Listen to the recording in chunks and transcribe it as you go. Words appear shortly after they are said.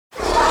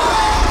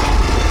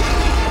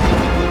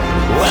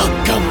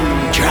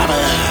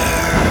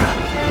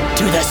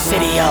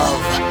City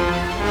of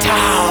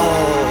Town.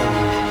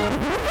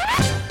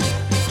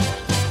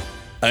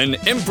 An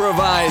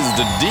improvised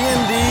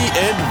D&D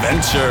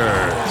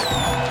adventure.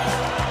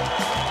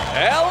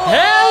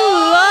 Hello!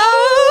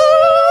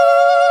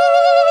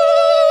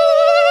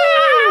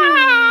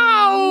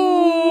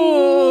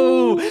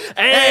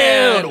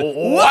 And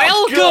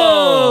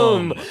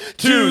welcome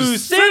to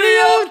City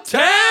of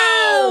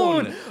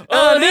Town,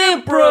 an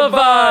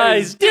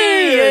improvised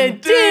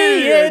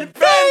D&D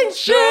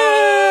adventure.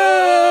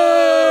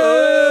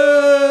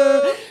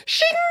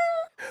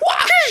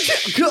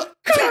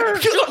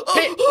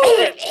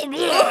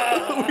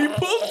 We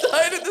both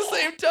died at the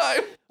same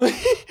time.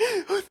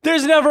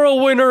 There's never a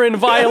winner in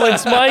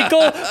violence,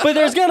 Michael, but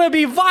there's gonna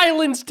be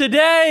violence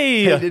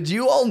today. Hey, did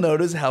you all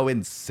notice how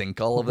in sync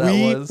all of that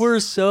was? We were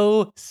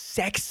so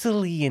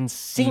sexily in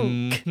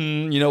sync.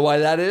 You know why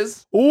that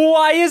is?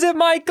 Why is it,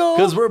 Michael?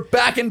 Because we're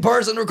back in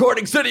person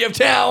recording City of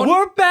Town.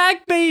 We're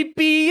back,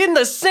 baby, in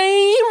the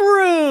same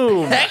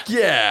room. Heck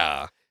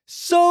yeah.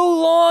 So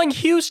long,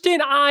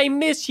 Houston. I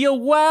miss you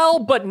well,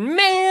 but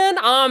man,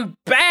 I'm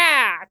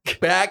back.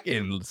 Back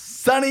in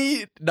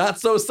sunny, not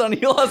so sunny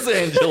Los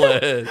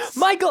Angeles.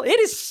 Michael, it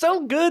is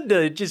so good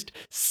to just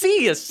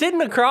see you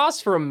sitting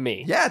across from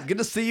me. Yeah, it's good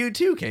to see you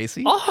too,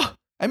 Casey. Oh,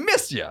 I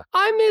missed you.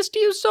 I missed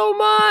you so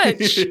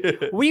much.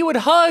 We would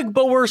hug,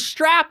 but we're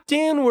strapped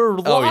in, we're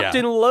locked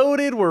and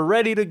loaded, we're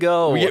ready to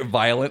go. We get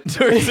violent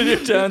during City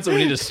of Town, so we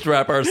need to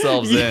strap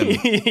ourselves in.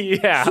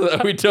 Yeah. So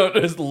that we don't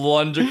just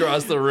lunge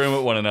across the room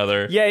at one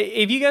another. Yeah,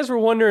 if you guys were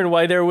wondering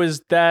why there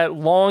was that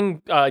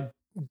long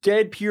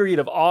dead period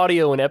of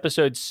audio in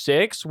episode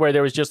 6 where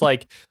there was just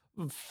like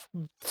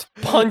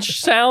punch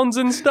sounds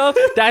and stuff,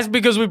 that's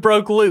because we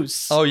broke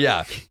loose. Oh,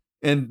 yeah.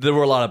 And there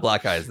were a lot of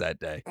black eyes that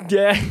day.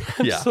 Yeah,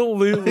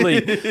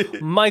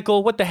 absolutely.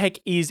 Michael, what the heck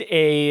is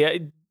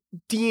a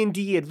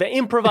D&D,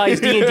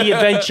 improvised D&D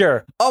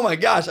adventure? Oh my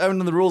gosh, I haven't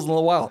done the rules in a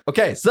little while.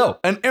 Okay, so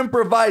an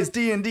improvised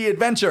D&D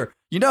adventure.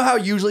 You know how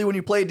usually when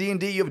you play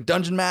D&D, you have a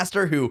dungeon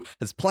master who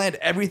has planned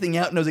everything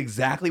out, knows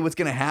exactly what's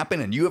going to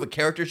happen, and you have a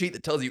character sheet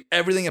that tells you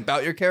everything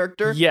about your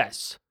character?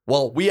 Yes.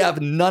 Well, we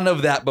have none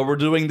of that, but we're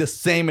doing the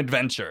same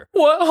adventure.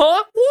 What?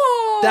 Huh?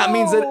 Whoa! That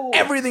means that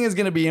everything is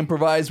going to be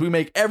improvised. We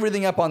make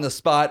everything up on the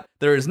spot.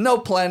 There is no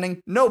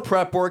planning, no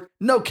prep work,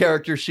 no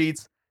character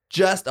sheets,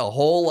 just a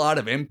whole lot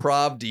of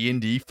improv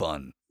D&D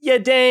fun. Yeah,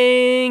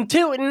 dang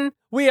tootin'.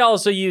 We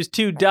also use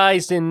 2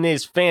 dice in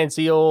this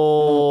fancy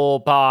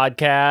old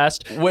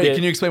podcast. Wait,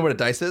 can you explain what a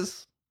dice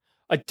is?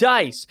 A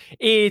dice.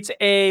 It's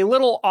a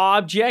little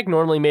object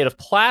normally made of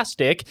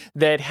plastic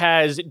that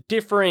has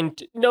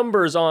different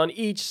numbers on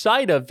each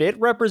side of it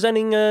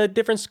representing a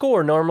different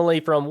score,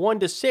 normally from 1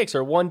 to 6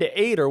 or 1 to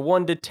 8 or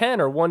 1 to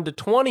 10 or 1 to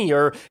 20,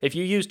 or if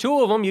you use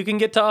 2 of them, you can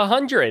get to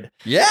 100.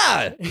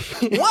 Yeah.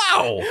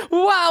 Wow.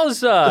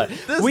 Wowza.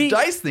 This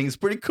dice thing's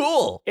pretty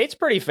cool. It's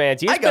pretty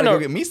fancy. I gotta go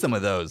get me some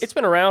of those. It's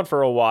been around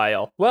for a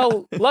while.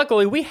 Well,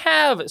 luckily, we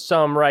have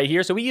some right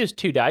here. So we use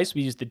 2 dice.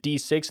 We use the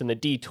D6 and the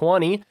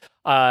D20.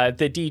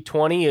 The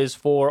D20 is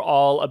for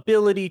all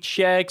ability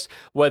checks,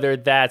 whether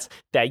that's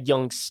that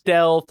young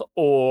stealth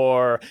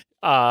or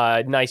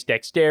nice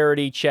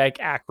dexterity check,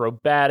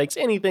 acrobatics,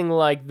 anything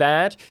like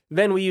that.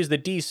 Then we use the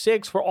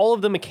D6 for all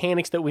of the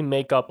mechanics that we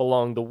make up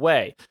along the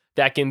way.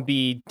 That can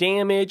be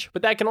damage,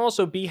 but that can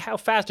also be how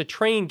fast a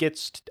train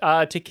gets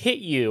to hit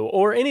you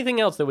or anything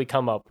else that we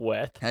come up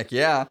with. Heck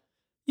yeah.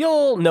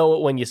 You'll know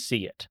it when you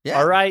see it. Yeah.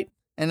 All right?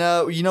 And,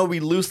 we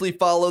loosely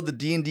follow the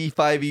D&D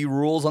 5e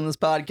rules on this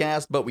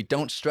podcast, but we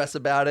don't stress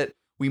about it.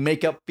 We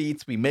make up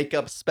feats. We make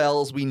up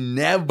spells. We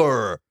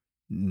never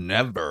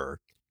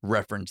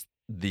reference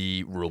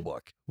the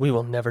rulebook. We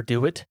will never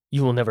do it.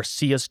 You will never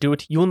see us do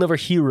it. You will never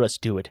hear us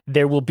do it.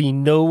 There will be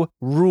no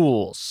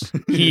rules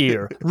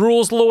here.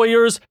 Rules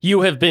lawyers,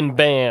 you have been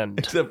banned.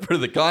 Except for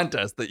the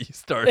contest that you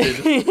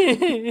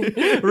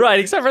started.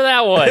 Right, except for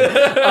that one.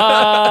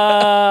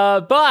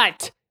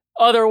 But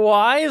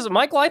otherwise,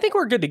 Michael, I think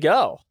we're good to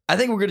go. I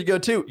think we're good to go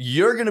too.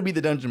 You're going to be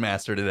the dungeon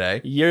master today.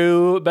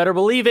 You better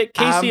believe it.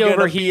 Casey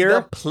over here.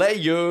 I'm the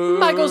player.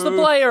 Michael's the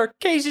player.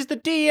 Casey's the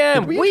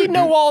DM. We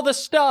know all the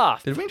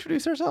stuff. Did we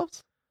introduce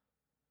ourselves?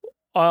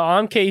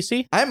 I'm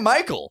Casey. I'm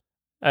Michael.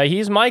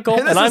 He's Michael,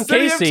 and I'm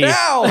Casey. City of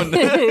Town.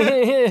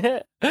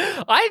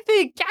 I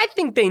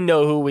think they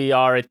know who we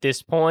are at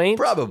this point.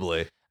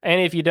 Probably.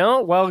 And if you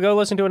don't, well, go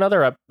listen to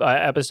another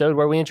episode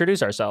where we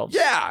introduce ourselves.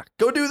 Yeah,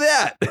 go do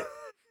that.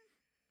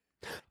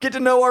 Get to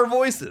know our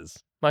voices.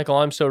 Michael,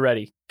 I'm so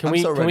ready. Can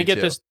we get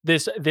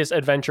this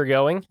adventure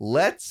going?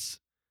 Let's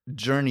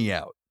journey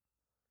out.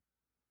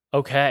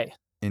 Okay.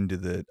 Into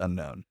the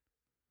unknown.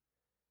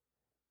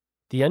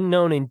 The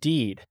unknown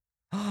indeed.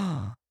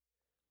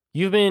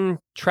 You've been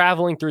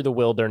traveling through the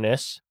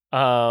wilderness.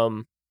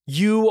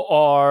 You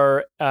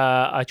are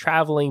a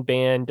traveling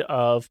band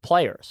of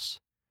players,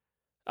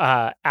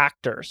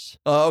 actors.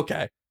 Oh,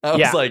 okay. I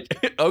was like,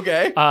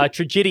 okay.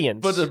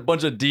 Tragedians.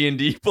 Bunch of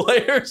D&D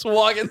players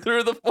walking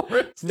through the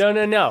forest.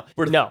 No.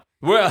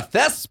 We're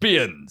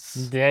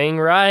thespians. Dang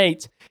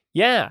right.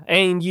 Yeah,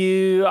 and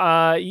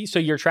so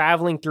you're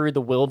traveling through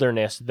the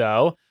wilderness,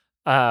 though.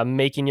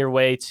 making your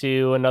way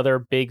to another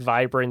big,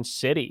 vibrant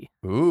city.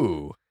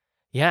 Ooh.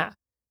 Yeah.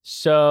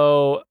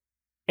 So,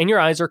 and your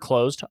eyes are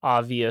closed,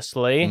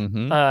 obviously.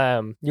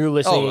 Mhm. You're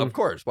listening. Oh, of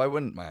course. Why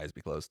wouldn't my eyes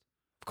be closed?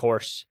 Of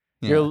course.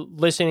 Yeah. You're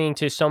listening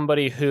to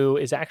somebody who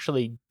is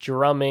actually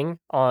drumming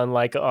on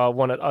like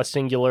a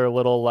singular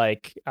little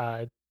like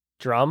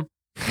drum.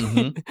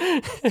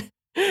 Mhm.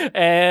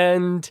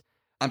 And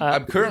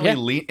I'm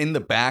currently yeah. in the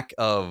back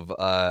of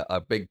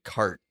a big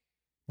cart.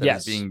 That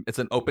is Yes. it's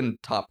an open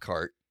top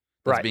cart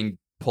that's Right. being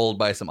pulled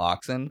by some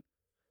oxen.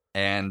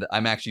 And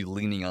I'm actually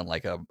leaning on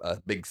like a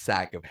big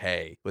sack of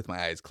hay with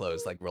my eyes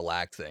closed, like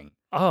relaxing,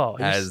 Oh,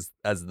 as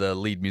the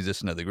lead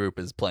musician of the group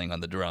is playing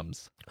on the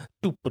drums.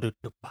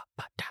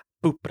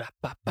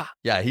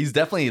 Yeah, he's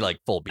definitely like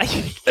full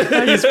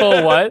beatnik. He's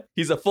full what?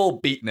 He's a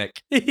full beatnik.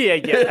 yeah,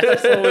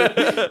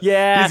 absolutely.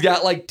 Yeah. He's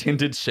got like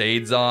tinted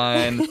shades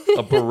on,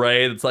 a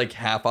beret that's like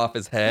half off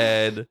his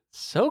head.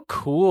 So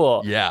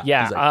cool. Yeah.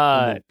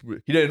 Yeah.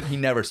 He's like, he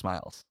never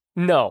smiles.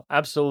 No,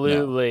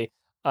 absolutely.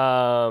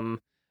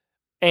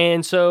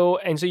 And so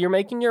you're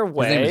making your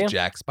way. His name is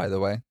Jax, by the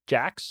way.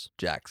 Jax?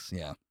 Jax,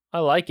 yeah. I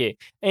like it.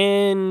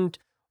 And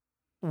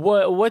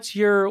what's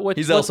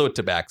He's also a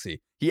tabaxi.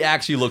 He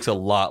actually looks a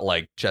lot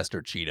like Chester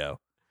Cheeto,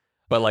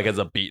 but like as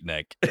a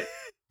beatnik.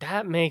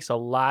 That makes a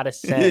lot of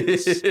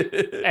sense.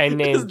 And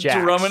named Just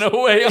Jax. drumming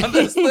away on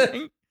this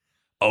thing.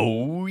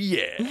 Oh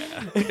yeah.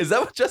 Is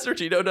that what Chester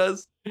Cheeto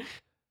does?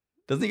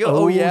 Doesn't he go,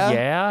 oh yeah?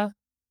 Yeah.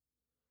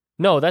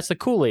 No, that's the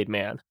Kool-Aid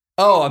Man.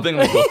 Oh, I'm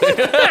thinking of Kool-Aid.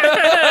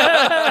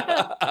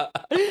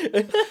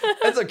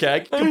 That's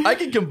okay. I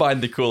can combine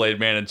the Kool-Aid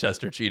Man and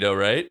Chester Cheeto,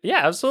 right?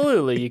 Yeah,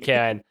 absolutely you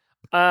can.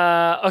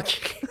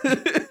 Okay.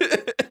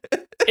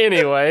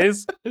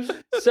 Anyways,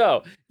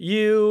 so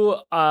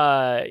you're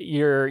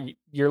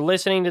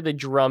listening to the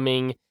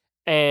drumming,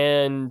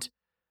 and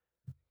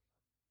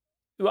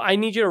I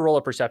need you to roll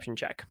a perception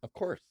check. Of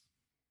course.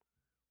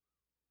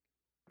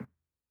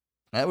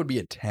 That would be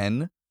a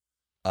 10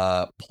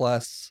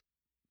 plus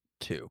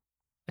 2.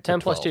 A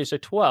 10 plus 12. 2, so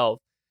 12.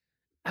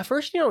 At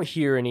first, you don't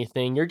hear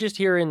anything. You're just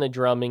hearing the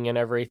drumming and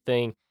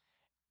everything.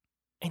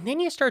 And then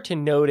you start to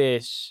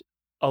notice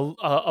a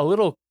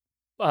little,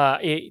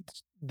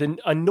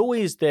 a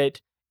noise that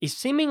is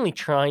seemingly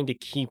trying to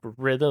keep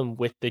rhythm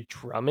with the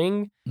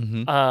drumming,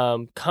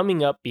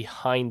 coming up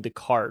behind the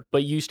cart.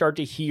 But you start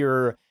to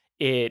hear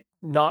it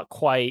not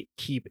quite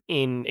keep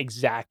in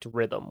exact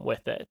rhythm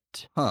with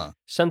it. Huh.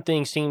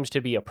 Something seems to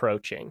be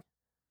approaching.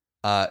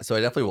 So I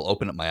definitely will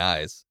open up my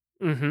eyes.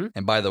 Mm-hmm.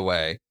 And by the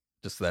way,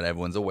 just so that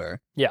everyone's aware,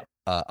 yeah,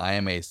 I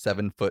am a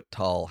 7-foot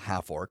tall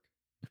half orc.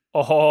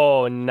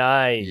 Oh,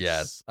 nice.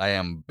 Yes, I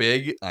am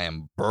big. I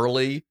am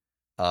burly.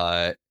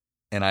 But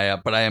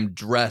I am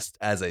dressed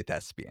as a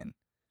thespian.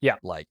 Yeah.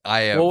 Like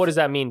I am. Well, what does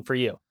that mean for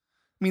you?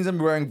 Means I'm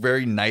wearing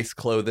very nice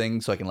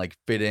clothing so I can like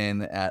fit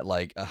in at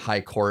like a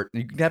high court.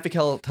 You can have to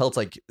tell it's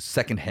like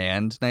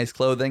secondhand nice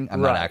clothing.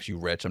 I'm not actually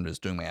rich. I'm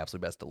just doing my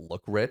absolute best to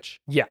look rich.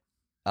 Yeah.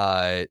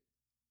 But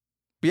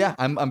yeah,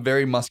 I'm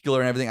very muscular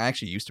and everything. I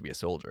actually used to be a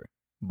soldier,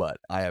 but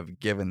I have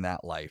given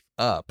that life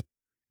up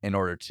in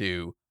order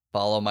to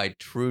follow my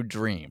true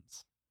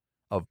dreams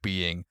of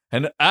being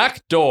an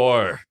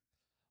actor.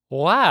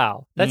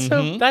 Wow. That's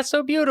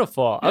so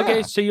beautiful. Yeah.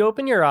 Okay, so you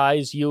open your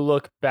eyes, you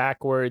look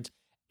backwards,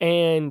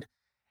 and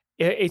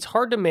it's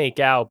hard to make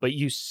out, but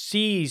you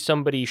see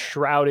somebody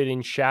shrouded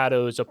in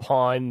shadows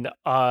upon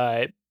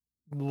a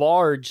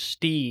large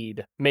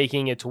steed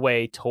making its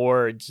way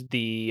towards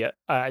you.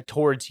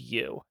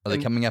 Are they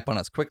coming up on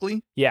us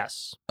quickly?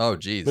 Yes. Oh,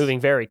 geez. Moving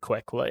very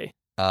quickly.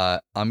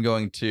 I'm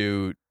going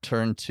to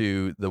turn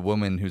to the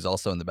woman who's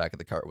also in the back of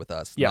the cart with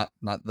us. Yeah.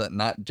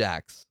 Not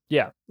Jax.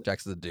 Yeah.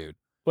 Jax is a dude.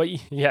 Well,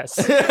 yes.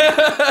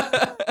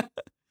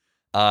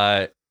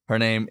 Her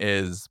name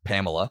is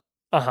Pamela.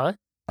 Uh-huh.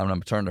 I'm going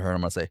to turn to her and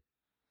I'm going to say,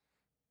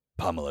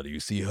 Pamela, do you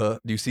see her?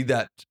 Do you see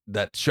that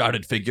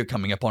shrouded figure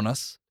coming up on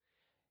us?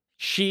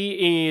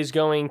 She is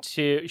going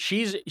to.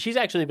 She's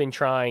actually been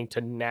trying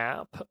to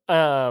nap.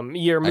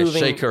 You're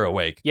moving. I shake her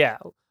awake. Yeah.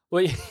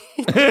 Well,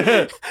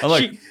 I'm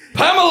like,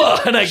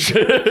 Pamela, and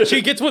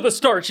she gets with a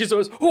start. She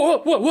says,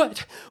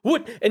 "What?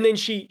 And then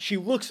she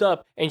looks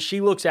up and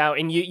she looks out,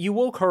 and you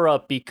woke her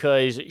up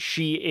because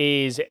she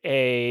is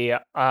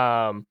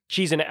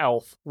she's an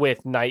elf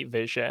with night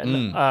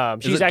vision.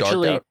 She's is it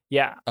actually dark out?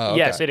 Yeah. Oh, okay.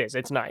 Yes, it is.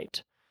 It's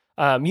night.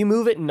 You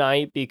move at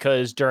night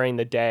because during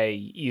the day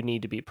you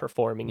need to be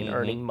performing and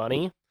earning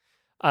money.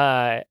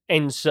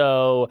 And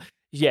so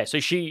yeah, so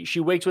she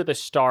wakes with a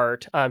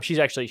start. She's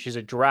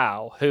a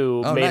drow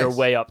who made her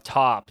way up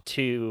top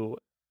to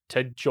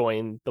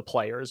join the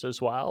players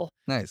as well.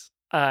 Nice.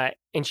 And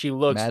she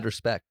looks mad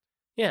respect.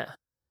 Yeah.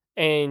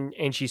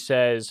 And she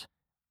says,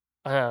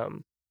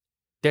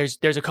 there's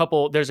a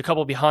couple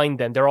behind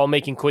them. They're all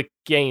making quick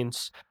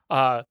gains.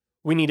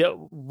 We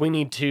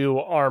need to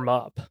arm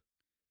up.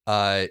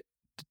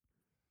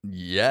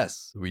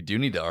 Yes, we do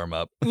need to arm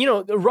up. You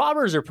know, the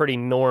robbers are pretty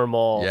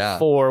normal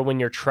for when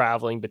you're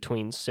traveling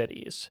between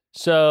cities.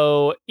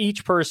 So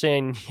each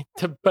person,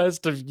 to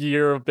best of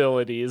your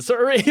abilities,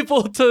 are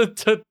able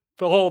to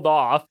hold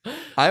off.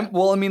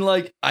 Well, I mean,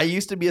 like, I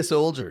used to be a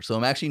soldier, so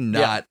I'm actually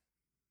not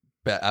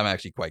I'm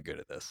actually quite good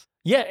at this.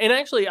 Yeah, and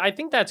actually, I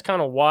think that's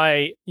kind of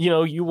why,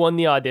 you won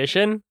the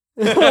audition.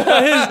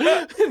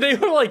 They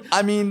were like,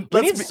 I mean,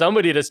 we need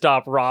somebody to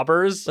stop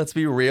robbers. let's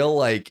be real.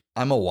 Like,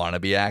 I'm a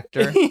wannabe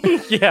actor.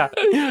 Yeah.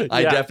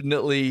 I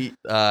definitely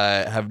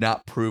have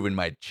not proven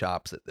my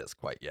chops at this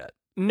quite yet.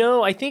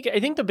 No, I think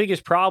the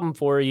biggest problem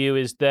for you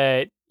is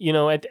that,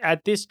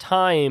 at this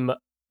time,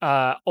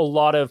 a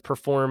lot of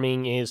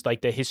performing is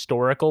like the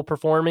historical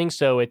performing.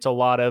 So it's a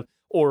lot of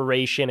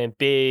oration and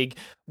big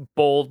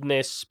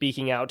boldness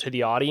speaking out to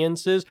the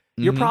audiences.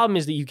 Your problem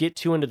is that you get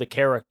too into the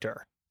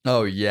character.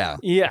 Oh, yeah.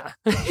 Yeah.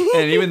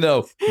 And even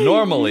though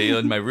normally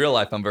in my real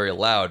life I'm very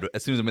loud,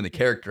 as soon as I'm in the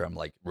character, I'm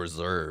like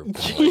reserved.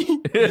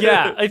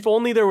 Yeah. If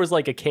only there was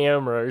like a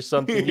camera or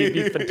something, you'd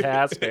be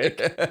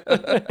fantastic.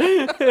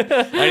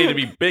 I need to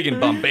be big and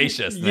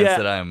bombacious. And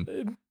instead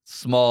I'm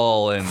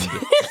small and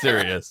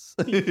serious.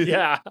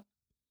 Yeah.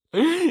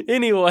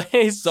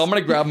 Anyways. So I'm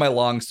going to grab my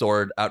long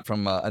sword out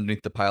from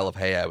underneath the pile of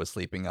hay I was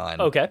sleeping on.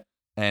 Okay.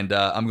 And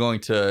I'm going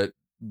to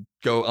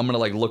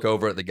like look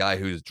over at the guy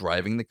who's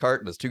driving the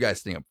cart. There's two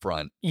guys sitting up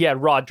front. Yeah,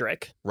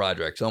 Roderick.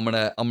 So I'm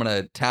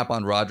gonna tap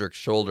on Roderick's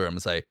shoulder. I'm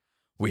gonna say,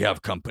 "We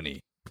have company.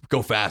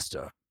 Go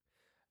faster."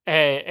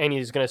 And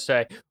he's gonna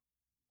say,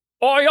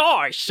 "Aye,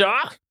 aye, sir."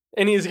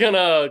 And he's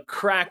gonna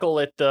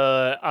crackle at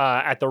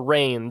the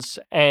reins,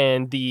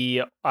 and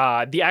the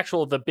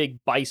big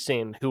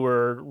bison who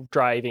are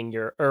driving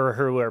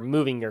who are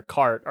moving your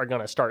cart are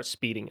gonna start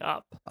speeding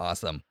up.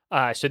 Awesome.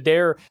 So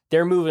they're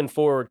moving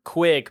forward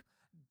quick.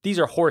 These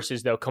are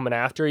horses though coming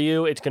after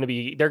you.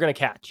 They're gonna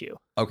catch you.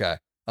 Okay.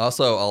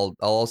 Also,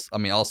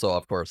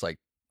 of course, like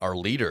our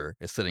leader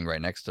is sitting right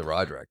next to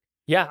Roderick.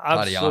 Yeah,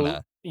 absolutely.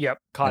 Tatiana. Yep,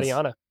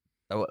 Tatiana.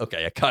 Oh,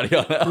 okay,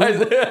 Tatiana.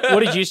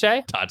 What did you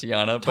say?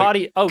 Tatiana.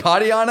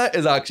 Tatiana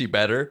is actually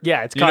better.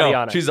 Yeah, it's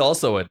Tatiana. She's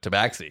also a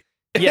tabaxi.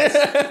 Yes,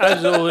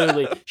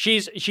 absolutely.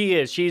 She's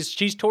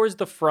towards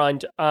the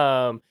front.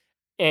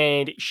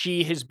 And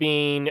she's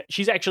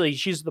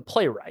the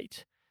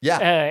playwright. Yeah.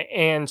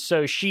 And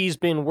so she's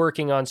been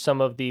working on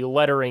some of the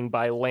lettering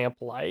by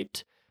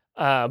lamplight.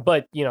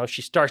 But,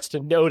 she starts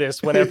to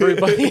notice when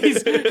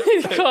everybody's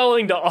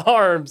calling to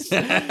arms.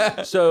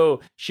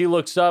 So she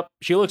looks up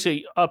at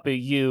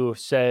you,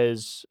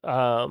 says,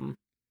 what,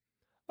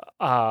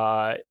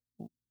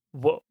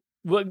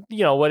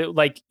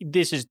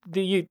 this is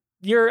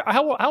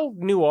how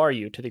new are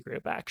you to the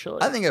group,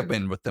 actually? I think I've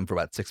been with them for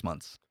about 6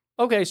 months.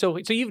 Okay, so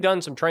you've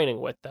done some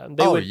training with them.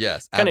 They would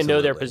yes, kind of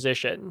know their absolutely.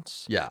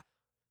 positions. Yeah.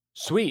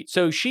 Sweet.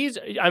 So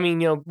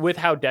with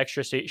how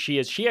dexterous she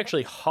is, she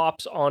actually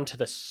hops onto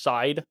the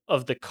side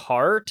of the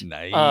cart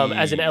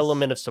as an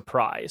element of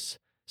surprise.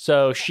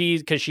 So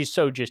because she's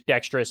so just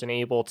dexterous and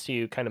able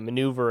to kind of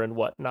maneuver and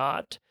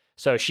whatnot.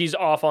 So she's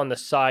off on the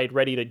side,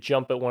 ready to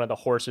jump at one of the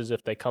horses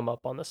if they come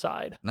up on the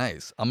side.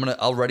 Nice.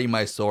 I'll ready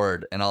my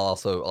sword, and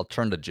I'll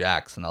turn to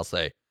Jax and I'll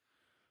say,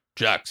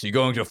 "Jax, you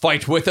going to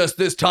fight with us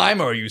this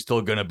time, or are you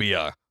still going to be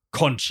a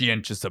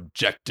conscientious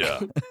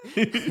objector?"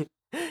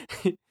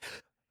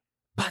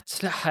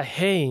 But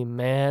hey,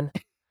 man,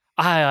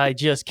 I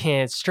just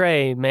can't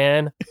stray,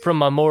 man, from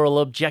my moral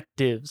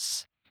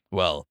objectives.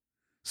 Well,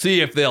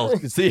 see if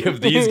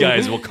these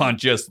guys will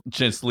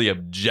conscientiously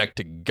object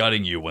to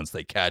gutting you once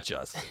they catch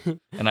us.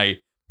 And I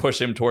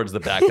push him towards the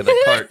back of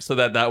the cart so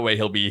that way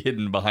he'll be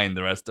hidden behind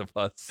the rest of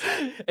us.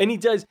 And he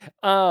does.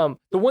 The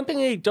one thing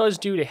that he does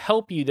do to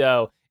help you,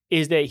 though,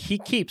 is that he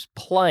keeps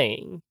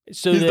playing.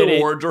 So he's that the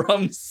war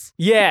drums.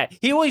 Yeah,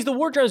 he's the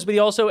war drums, but he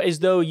also, as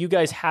though you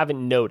guys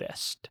haven't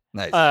noticed,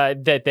 nice.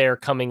 That they're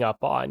coming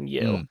up on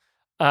you.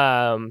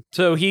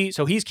 So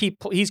he's keep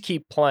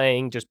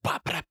playing, just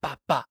ba ba ba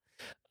ba.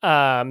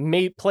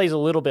 Plays a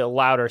little bit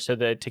louder so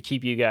that to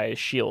keep you guys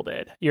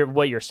shielded.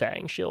 What you're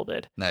saying,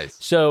 shielded. Nice.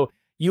 So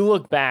you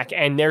look back,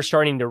 and they're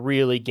starting to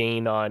really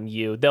gain on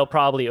you. They'll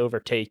probably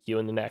overtake you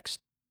in the next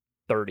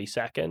 30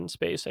 seconds,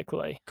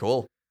 basically.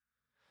 Cool.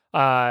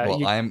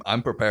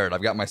 I'm prepared.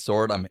 I've got my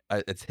sword.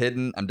 It's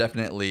hidden. I'm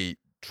definitely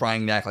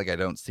trying to act like I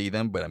don't see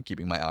them, but I'm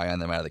keeping my eye on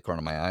them out of the corner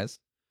of my eyes.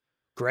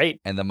 Great.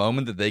 And the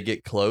moment that they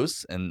get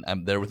close and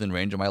they're within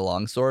range of my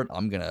longsword,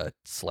 I'm gonna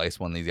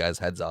slice one of these guys'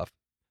 heads off.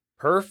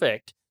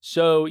 Perfect.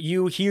 So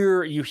you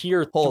hear.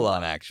 Hold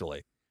on,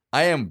 actually,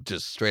 I am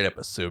just straight up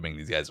assuming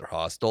these guys are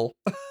hostile.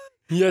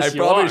 Yes, I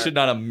probably should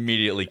not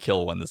immediately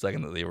kill one the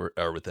second that they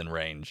are within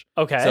range.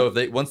 Okay. So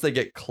once they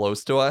get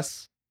close to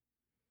us,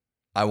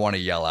 I want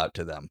to yell out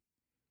to them.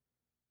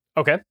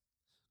 Okay,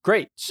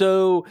 great.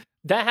 So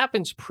that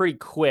happens pretty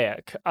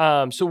quick.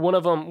 So one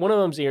of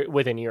them's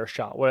within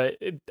earshot.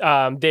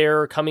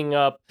 They're coming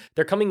up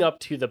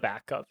to the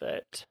back of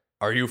it.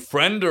 Are you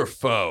friend or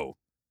foe?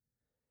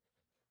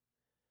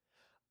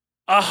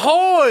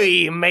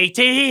 Ahoy,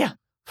 matey!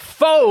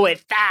 Foe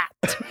at that.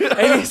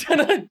 And he's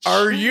gonna.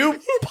 Are you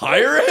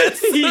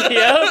pirates?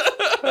 Yep.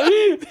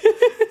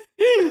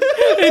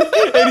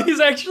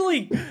 And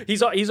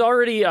he's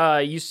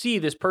already you see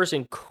this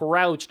person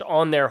crouched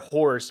on their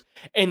horse,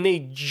 and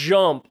they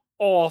jump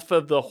off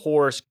of the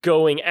horse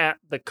going at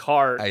the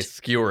cart. I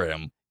skewer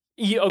him.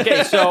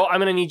 Okay, so I'm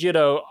going to need you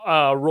to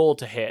roll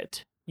to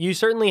hit. You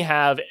certainly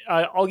have.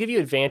 I'll give you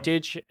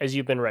advantage as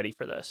you've been ready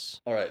for this.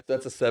 All right,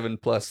 that's a 7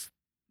 plus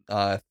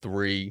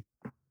 3.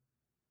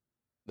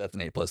 That's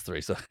an 8 plus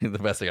 3, so the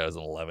best I got is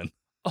an 11.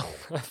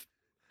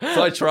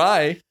 So I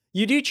try.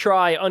 You do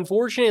try.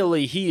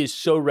 Unfortunately, he is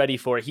so ready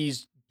for it.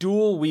 He's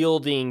dual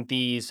wielding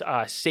these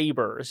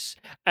sabers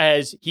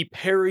as he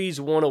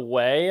parries one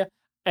away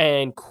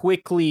and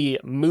quickly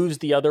moves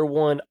the other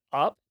one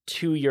up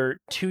to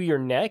your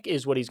neck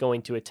is what he's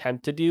going to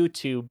attempt to do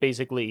to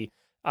basically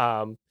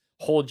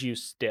hold you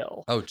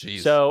still. Oh,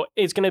 geez. So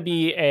it's gonna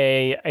be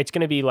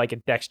like a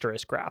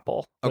dexterous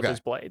grapple with his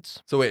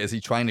blades. So wait, is he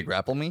trying to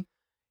grapple me?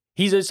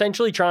 He's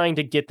essentially trying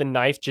to get the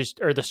knife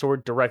or the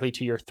sword directly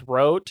to your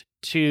throat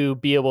to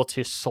be able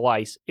to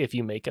slice if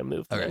you make a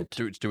movement.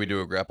 Okay. Do we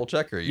do a grapple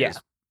check or Yeah,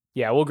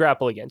 we'll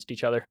grapple against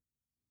each other.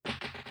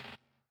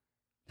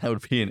 That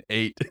would be an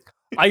 8.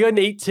 I got an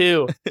 8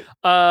 too.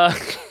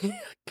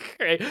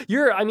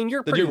 You're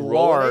Did pretty you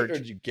roll large. an 8 or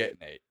did you get an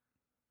 8?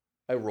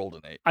 I rolled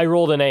an 8. I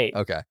rolled an 8.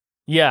 Okay.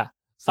 Yeah.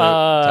 So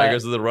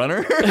Tiger's the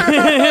runner?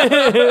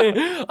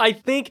 I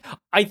think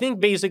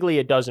basically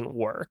it doesn't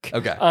work.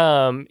 Okay.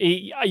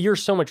 You're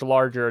so much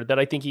larger that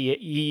I think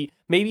he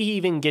maybe he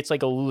even gets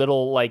like a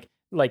little like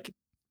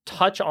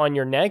touch on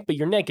your neck, but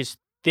your neck is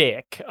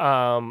thick,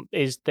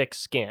 is thick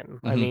skin.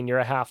 I mean, you're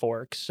a half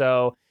orc,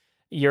 so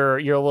you're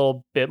a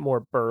little bit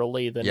more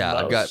burly than most.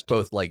 I've got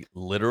both like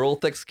literal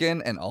thick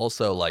skin and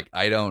also like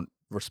I don't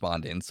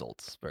respond to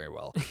insults very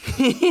well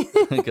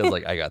because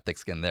like I got thick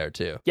skin there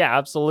too. Yeah,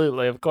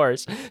 absolutely, of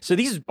course. So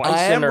these bison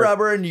I am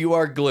rubber and you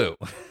are glue.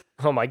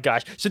 Oh my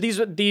gosh. So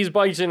these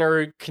bison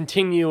are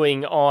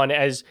continuing on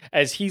as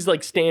he's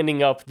like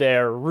standing up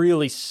there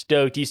really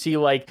stoked. You see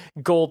like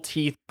gold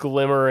teeth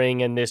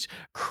glimmering and this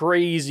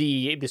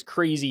crazy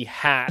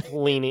hat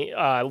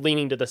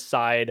leaning to the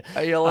side.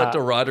 I yell out to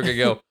Roderick and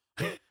go,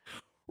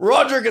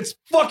 Roderick, it's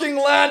fucking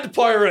land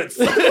pirates!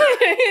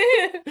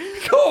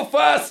 Go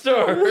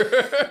faster!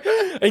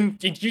 And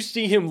you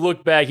see him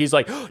look back. He's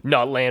like,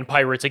 not land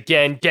pirates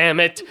again, damn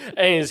it.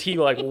 And as he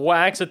like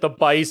whacks at the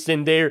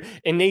bison there,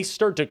 and they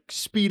start to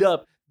speed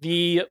up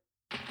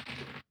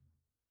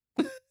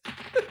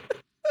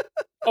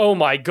oh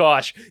my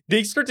gosh.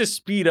 They start to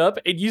speed up,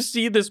 and you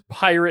see this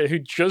pirate who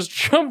just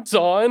jumped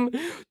on,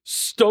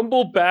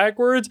 stumble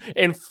backwards,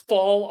 and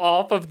fall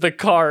off of the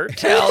cart.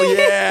 Hell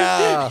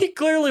yeah! He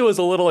clearly was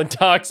a little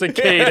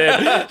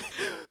intoxicated.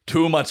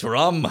 Too much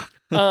rum.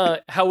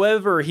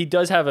 However, he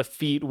does have a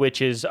feat,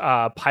 which is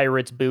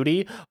pirate's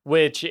booty,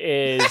 which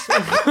is...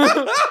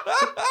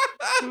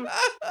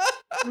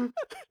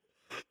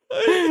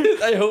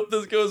 I hope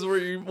this goes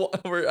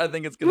where I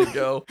think it's gonna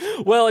go.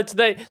 Well, it's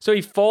so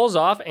he falls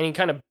off and he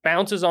kind of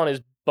bounces on his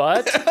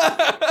butt,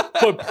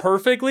 but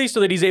perfectly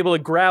so that he's able to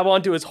grab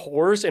onto his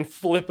horse and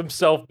flip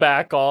himself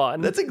back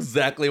on. That's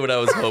exactly what I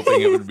was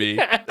hoping it would be.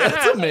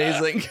 That's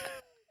amazing.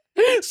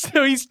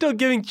 So he's still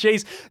giving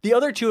chase. The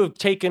other two have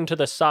taken to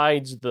the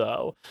sides,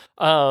 though.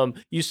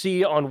 You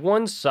see on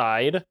one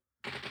side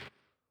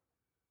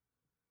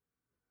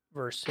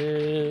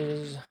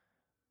versus...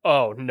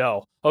 Oh,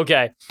 no.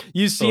 Okay.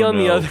 You see on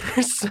the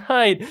other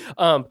side,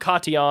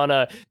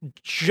 Katiana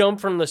jump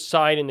from the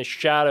side in the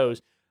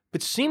shadows.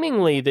 But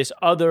seemingly this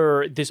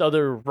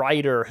other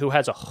rider who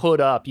has a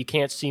hood up, you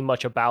can't see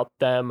much about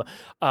them,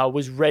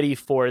 was ready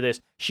for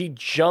this. She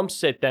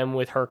jumps at them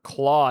with her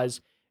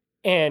claws,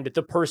 and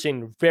the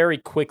person very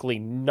quickly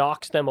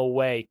knocks them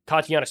away.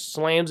 Katiana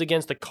slams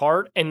against the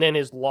cart and then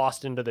is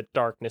lost into the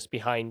darkness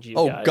behind you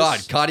guys. God,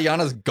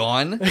 Katiana's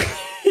gone?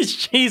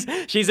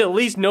 She's at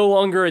least no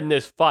longer in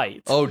this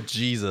fight. Oh,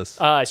 Jesus.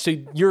 So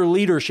your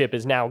leadership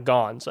is now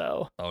gone,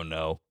 so. Oh,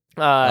 no.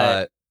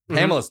 Mm-hmm.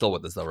 Pamela's still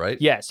with us, though, right?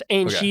 Yes,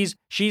 and Okay.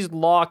 she's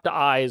locked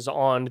eyes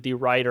on the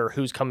rider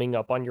who's coming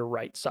up on your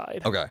right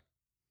side. Okay.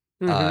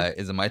 Mhm.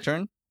 Is it my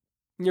turn?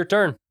 Your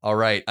turn. All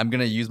right. I'm going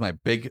to use my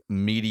big,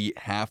 meaty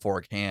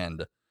half-orc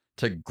hand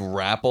to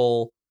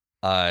grapple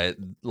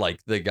like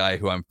the guy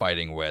who I'm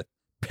fighting with,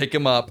 pick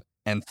him up,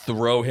 and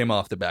throw him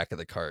off the back of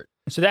the cart.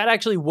 So that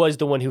actually was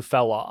the one who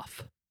fell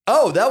off.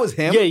 Oh, that was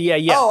him? Yeah.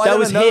 Oh, that I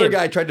was another him.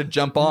 guy tried to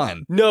jump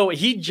on. No,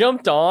 he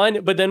jumped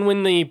on, but then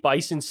when the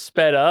bison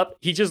sped up,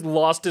 he just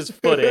lost his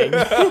footing.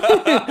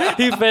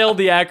 He failed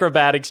the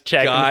acrobatics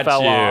check and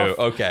fell off.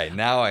 Okay,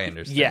 now I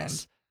understand.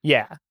 Yes.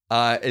 Yeah.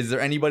 Is there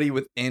anybody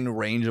within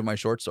range of my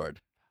short sword?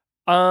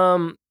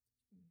 No,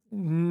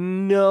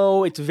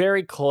 it's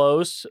very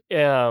close.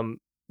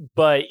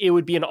 But it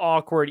would be an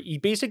awkward. You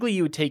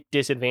would take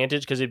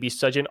disadvantage because it'd be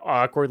such an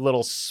awkward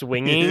little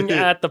swinging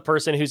at the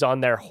person who's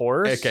on their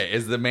horse. Okay,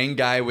 is the main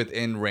guy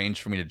within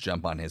range for me to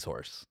jump on his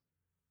horse?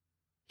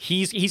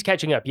 He's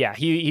catching up. Yeah,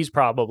 he's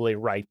probably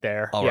right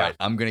there. All Yeah. right,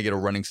 I'm gonna get a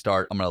running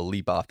start. I'm gonna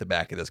leap off the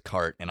back of this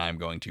cart, and I'm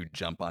going to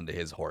jump onto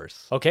his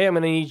horse. Okay, I'm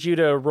gonna need you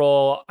to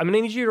roll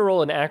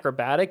an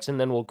acrobatics,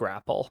 and then we'll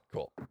grapple.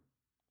 Cool.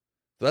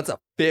 So that's a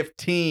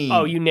 15.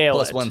 Oh, you nail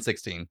plus it.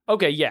 116.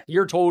 Okay, yeah,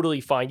 you're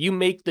totally fine. You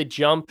make the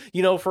jump.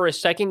 For a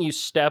second, you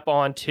step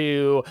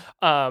onto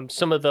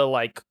some of the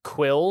like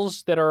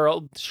quills that are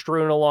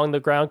strewn along the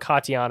ground.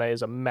 Katiana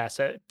is a mess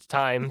at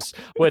times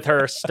with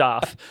her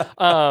stuff.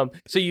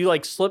 So you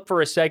like slip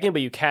for a second,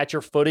 but you catch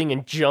your footing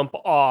and jump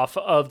off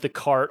of the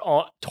cart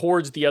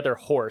towards the other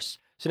horse.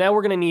 So now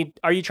we're gonna need.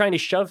 Are you trying to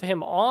shove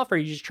him off, or are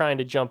you just trying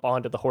to jump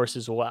onto the horse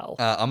as well?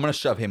 I'm gonna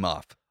shove him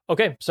off.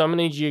 Okay, so I'm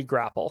gonna need you to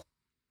grapple.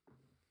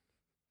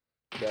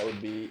 That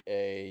would be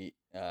a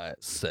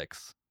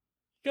 6.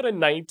 You got a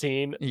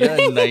 19. You got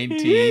a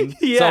 19.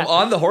 Yeah. So I'm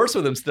on the horse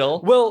with him still.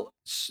 Well,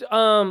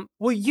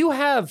 you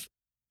have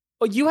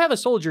a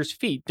soldier's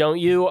feat, don't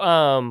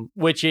you?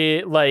 Which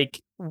it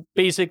like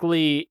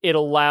basically it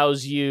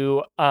allows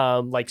you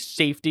like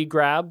safety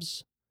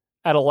grabs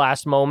at a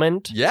last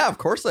moment. Yeah, of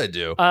course I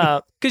do.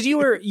 Because you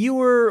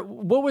were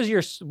what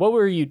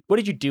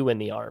did you do in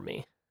the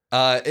army?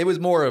 It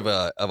was more of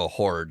a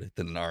horde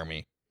than an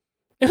army.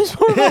 It was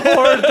more of a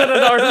horde than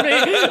an army.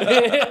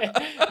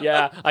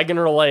 Yeah, I can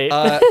relate.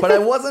 But I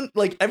wasn't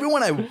like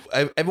everyone I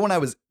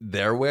was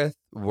there with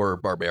were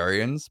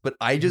barbarians, but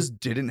I just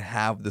didn't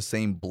have the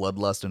same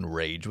bloodlust and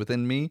rage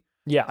within me.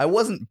 Yeah, I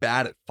wasn't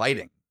bad at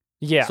fighting.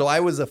 Yeah. So I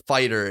was a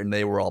fighter and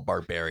they were all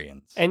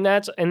barbarians. And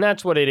that's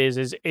what it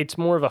is it's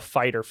more of a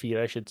fighter feat,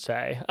 I should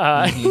say.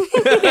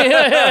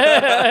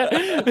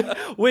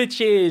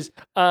 Which is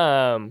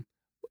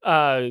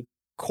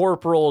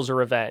Corporal's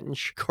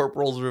Revenge.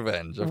 Corporal's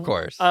Revenge, of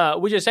course.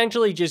 Which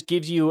essentially just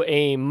gives you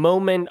a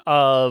moment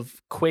of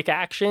quick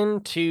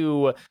action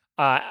to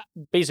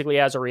basically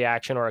as a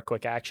reaction or a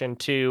quick action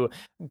to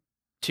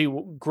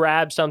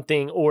grab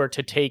something or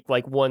to take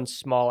like one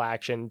small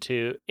action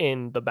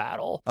in the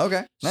battle.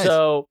 Okay, nice.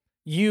 So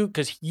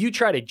because you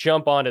try to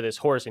jump onto this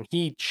horse and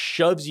he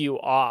shoves you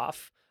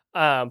off,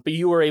 but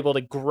you were able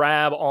to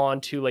grab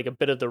onto like a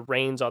bit of the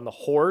reins on the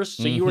horse.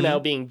 So you are now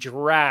being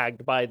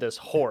dragged by this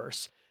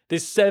horse,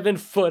 this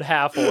 7-foot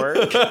half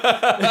orc.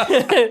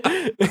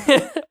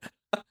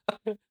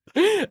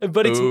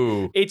 But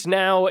it's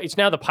now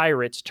the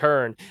pirate's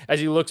turn as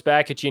he looks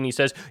back at you and he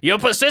says, "You're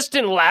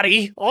persistent,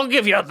 laddie. I'll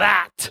give you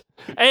that.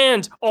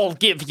 And I'll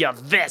give you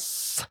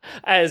this."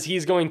 As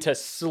he's going to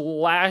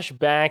slash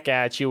back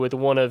at you with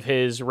one of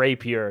his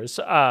rapiers.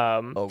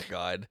 Oh,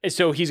 God.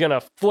 So he's going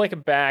to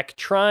flick back,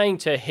 trying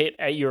to hit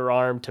at your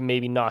arm to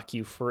maybe knock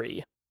you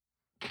free.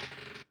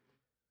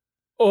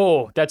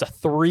 Oh, that's a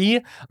 3.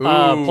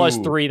 Plus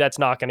 3, that's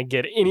not going to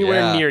get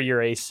anywhere near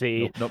your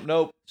AC.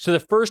 Nope. So the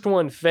first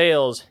one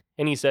fails,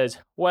 and he says,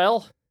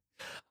 "Well,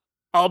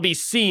 I'll be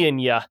seeing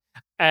ya,"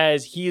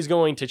 as he's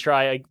going to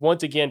try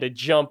once again to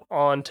jump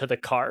onto the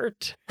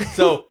cart.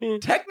 So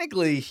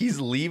technically,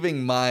 he's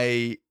leaving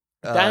my...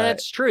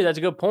 That's true. That's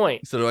a good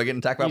point. So do I get an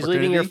attack of He's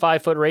opportunity? leaving your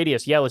 5-foot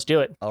radius. Yeah, let's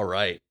do it. All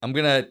right. I'm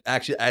going to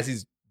actually, as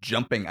he's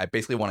jumping, I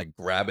basically want to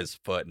grab his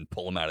foot and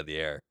pull him out of the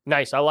air.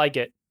 Nice. I like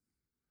it.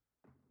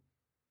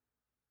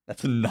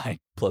 That's a 9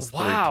 plus 3,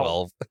 Wow.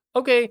 12.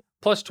 Okay,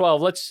 plus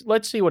 12.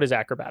 Let's see what his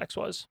acrobatics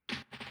was.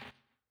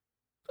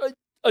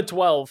 A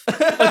 12.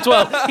 A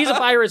 12. He's a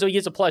pirate, so he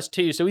gets a plus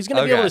 2, so he's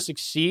going to be able to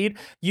succeed.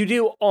 You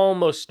do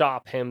almost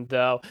stop him,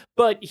 though.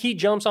 But he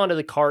jumps onto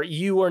the cart.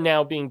 You are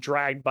now being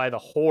dragged by the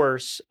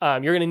horse. You're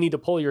going to need to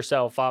pull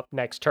yourself up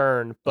next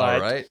turn. But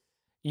all right.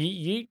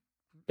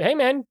 Hey,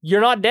 man,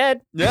 you're not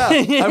dead. Yeah.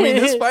 I mean,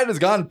 this fight has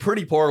gone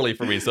pretty poorly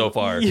for me so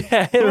far.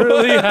 Yeah, it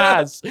really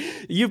has.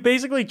 You've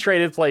basically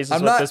traded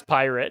places with this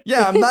pirate.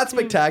 Yeah, I'm not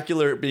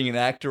spectacular at being an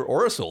actor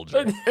or a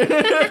soldier.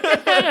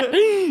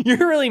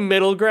 You're really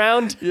middle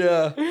ground.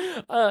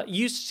 Yeah.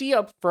 You see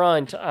up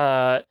front,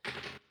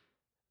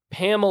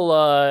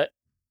 Pamela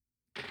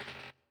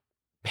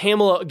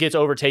gets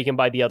overtaken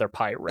by the other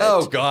pirate.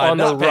 Oh, God. On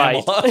the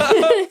right.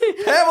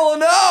 Pamela,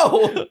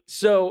 no!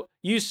 So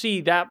you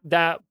see that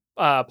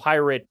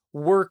pirate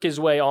work his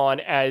way on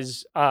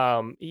as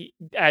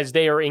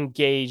they are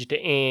engaged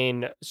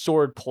in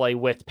sword play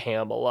with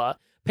Pamela.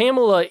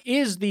 Pamela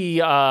is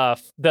the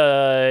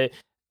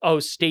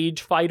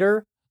stage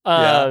fighter.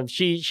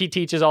 She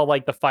teaches all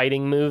like the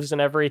fighting moves and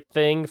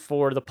everything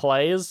for the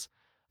plays.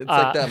 It's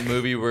like that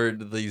movie where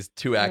these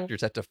two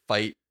actors have to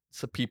fight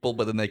some people,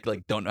 but then they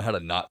like don't know how to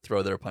not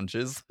throw their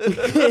punches. Have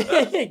you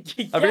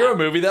heard a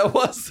movie that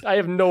was? I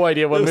have no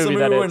idea what movie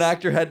that is. Where an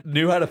actor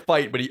knew how to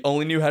fight, but he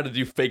only knew how to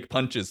do fake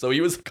punches, so he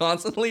was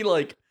constantly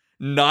like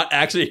not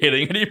actually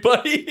hitting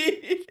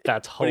anybody.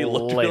 That's but he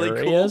looked really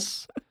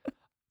hilarious.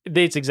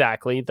 It's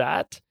exactly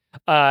that.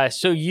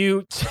 So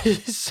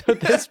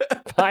this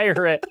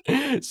pirate,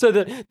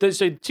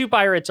 so two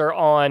pirates are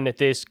on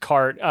this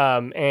cart,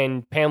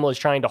 and Pamela's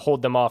trying to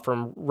hold them off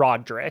from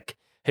Roderick,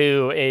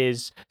 who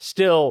is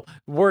still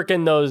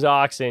working those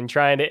oxen,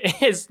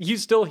 you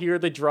still hear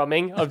the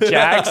drumming of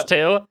Jax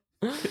too.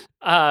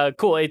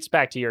 Cool. It's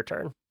back to your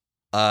turn.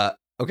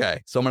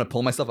 Okay. So I'm going to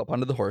pull myself up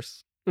onto the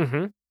horse.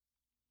 Mm-hmm.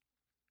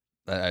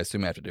 I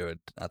assume I have to do an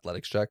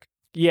athletics check.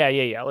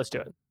 Yeah. Let's do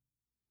it.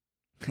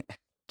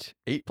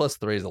 8 plus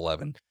 3 is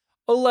 11.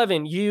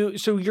 11. You're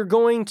not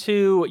going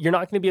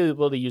to be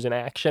able to use an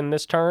action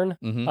this turn,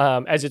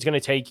 as it's going to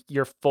take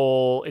your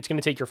full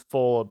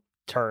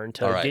turn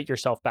to get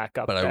yourself back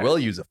up. But there. I will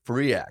use a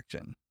free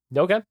action.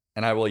 Okay.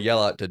 And I will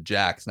yell out to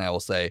Jax, and I will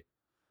say,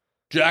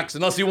 Jax,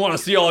 unless you want to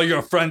see all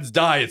your friends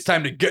die, it's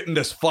time to get in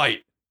this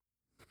fight.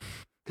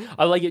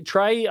 I like it.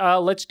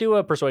 Let's do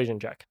a persuasion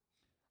check.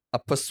 A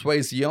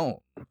persuasion.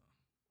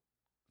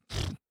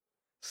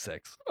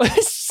 6.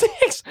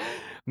 6.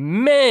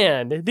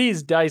 Man,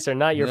 these dice are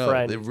not your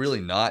friend. They're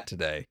really not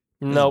today.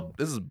 Nope.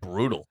 This is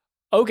brutal.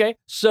 Okay,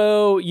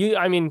 so you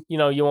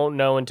won't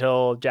know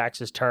until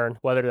Jax's turn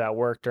whether that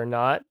worked or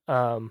not.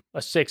 A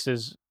 6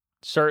 is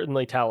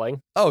certainly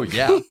telling. Oh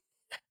yeah.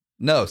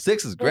 No,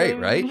 6 is great,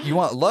 right? You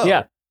want low.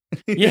 Yeah.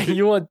 Yeah,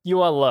 you want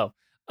low.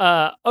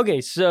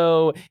 Okay,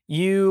 so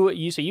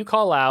you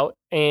call out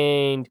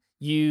and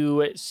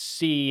you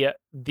see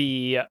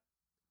the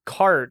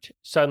cart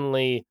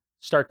suddenly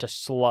start to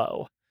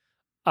slow.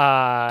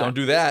 Don't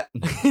do that.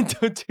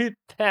 Don't do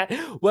that.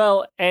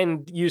 Well,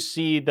 and you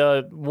see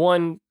the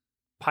one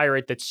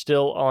pirate that's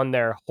still on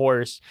their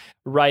horse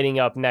riding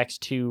up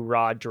next to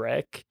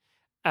Roderick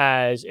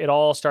as it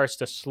all starts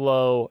to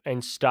slow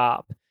and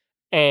stop.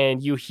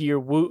 And you hear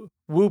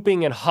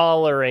whooping and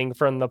hollering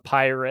from the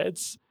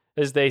pirates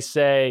as they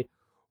say,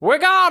 "We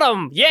got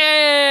him!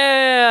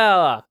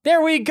 Yeah!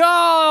 There we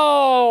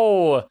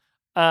go!"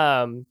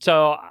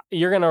 So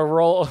you're gonna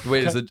roll.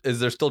 Wait, is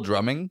there still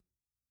drumming?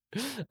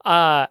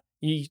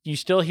 You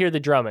still hear the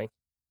drumming.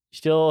 You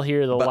still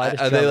hear the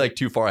lightest Are drumming. they like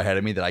too far ahead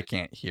of me that I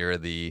can't hear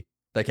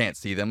I can't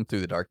see them through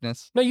the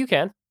darkness? No, you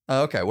can.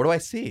 Oh, okay. What do I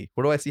see?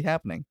 What do I see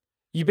happening?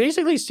 You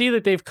basically see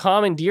that they've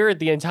commandeered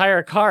the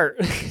entire cart.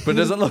 But it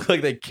doesn't look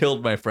like they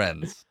killed my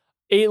friends.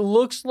 It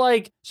looks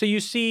like, so you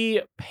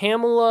see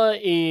Pamela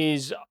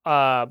is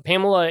on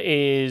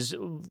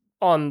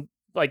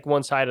like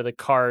one side of the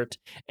cart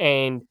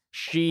and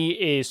she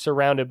is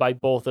surrounded by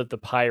both of the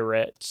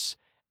pirates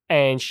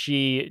and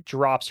she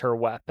drops her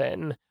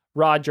weapon.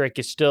 Roderick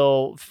is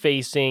still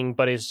facing,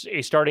 but is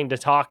starting to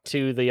talk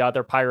to the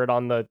other pirate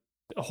on the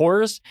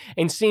horse.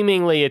 And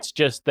seemingly it's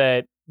just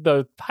that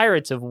the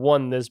pirates have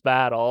won this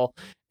battle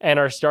and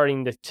are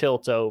starting to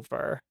tilt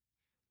over.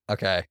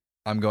 Okay.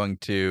 I'm going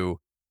to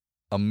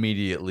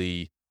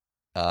immediately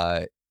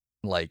get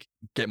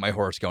my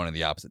horse going in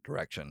the opposite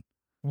direction.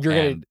 You're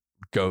going to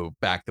go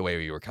back the way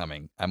we were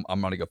coming. I'm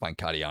going to go find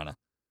Katiana.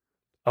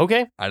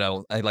 Okay.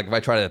 If I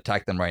try to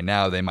attack them right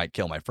now, they might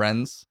kill my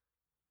friends.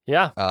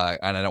 Yeah.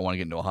 And I don't want to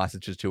get into a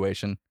hostage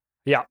situation.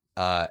 Yeah.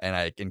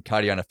 And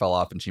Katiana fell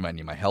off and she might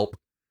need my help.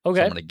 Okay.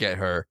 So I'm going to get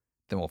her.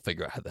 Then we'll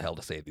figure out how the hell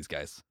to save these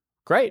guys.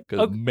 Great.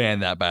 Because man,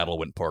 that battle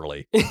went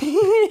poorly.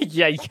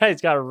 Yeah, you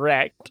guys got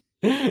wrecked.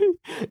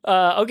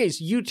 Okay,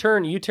 so you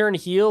turn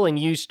heel and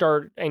you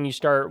start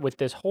with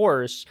this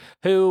horse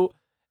who,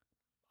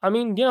 I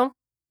mean,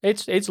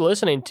 it's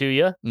listening to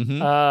you.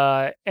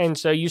 Mm-hmm. And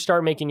so you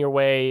start making your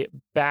way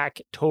back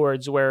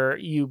towards where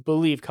you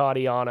believe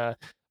Katiana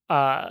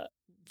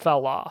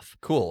fell off.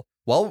 Cool.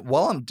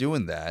 While I'm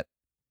doing that,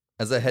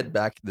 as I head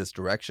back this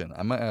direction,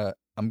 I'm gonna,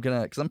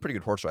 because I'm a pretty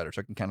good horse rider,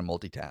 so I can kind of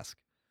multitask.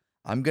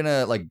 I'm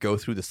gonna go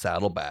through the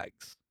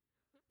saddlebags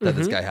that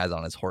this guy has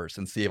on his horse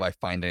and see if I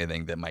find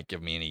anything that might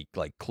give me any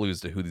clues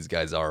to who these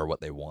guys are or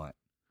what they want.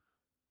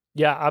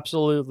 Yeah,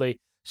 absolutely.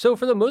 So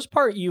for the most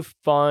part, you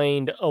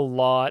find a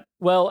lot.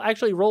 Well,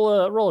 actually, roll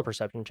a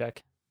perception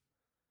check.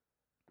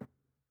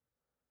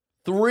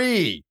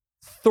 3.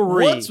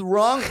 What's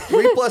wrong?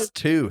 3 plus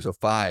 2, so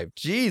 5.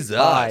 Jesus.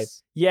 5.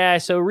 Yeah,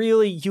 so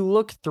really, you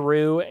look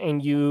through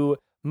and you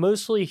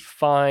mostly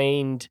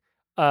find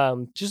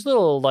just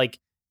little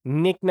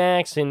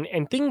knickknacks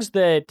and things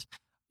that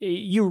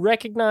you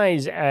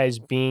recognize as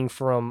being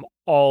from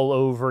all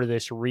over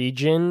this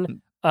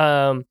region.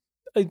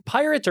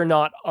 Pirates are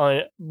not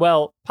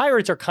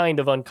pirates are kind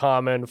of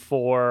uncommon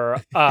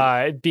for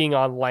being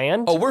on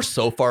land. Oh, we're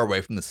so far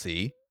away from the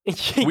sea.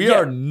 We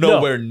are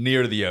nowhere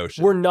near the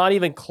ocean. We're not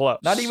even close.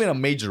 Not even a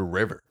major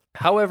river.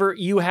 However,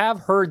 you have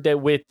heard that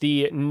with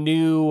the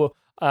new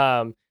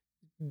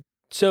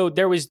so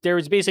there was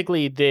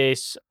basically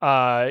this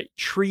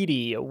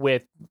treaty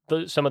with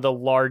some of the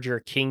larger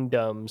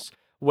kingdoms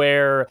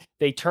where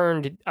they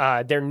turned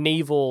their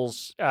naval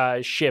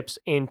ships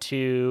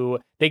into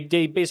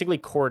they basically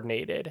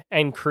coordinated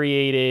and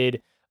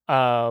created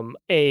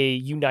a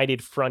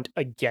united front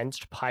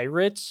against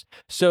pirates.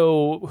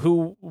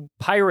 So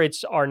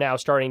pirates are now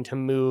starting to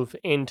move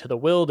into the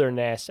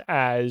wilderness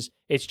as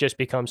it's just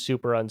become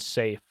super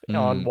unsafe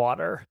on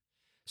water.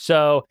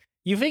 So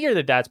you figure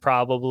that that's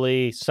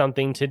probably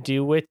something to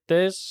do with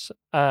this,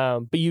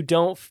 but you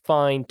don't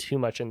find too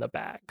much in the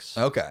bags.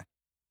 Okay.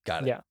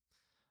 Got it. Yeah.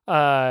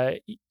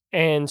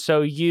 And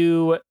so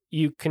you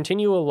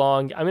continue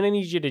along. I'm going to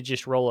need you to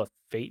just roll a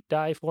fate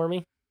die for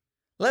me.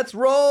 Let's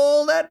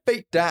roll that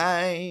fate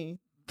die.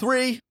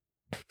 3.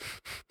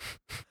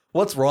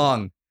 What's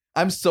wrong?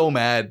 I'm so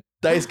mad.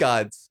 Dice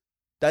gods.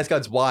 Dice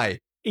gods, why?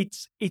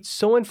 It's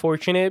so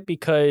unfortunate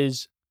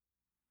because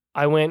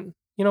I went,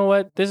 you know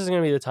what? This is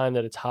going to be the time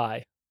that it's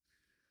high.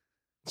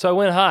 So I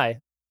went high.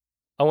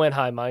 I went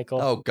high,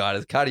 Michael. Oh God,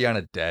 is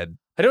Katiana dead?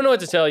 I don't know what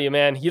to tell you,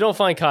 man. You don't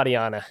find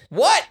Katiana.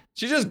 What?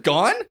 She's just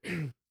gone?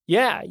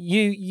 Yeah,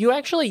 you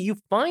actually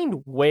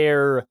find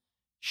where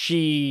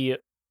she.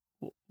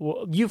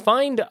 You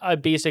find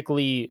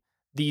basically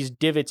these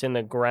divots in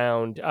the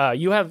ground.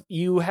 You have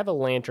a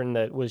lantern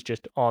that was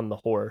just on the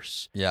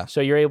horse. Yeah. So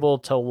you're able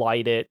to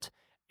light it,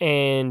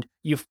 and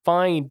you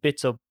find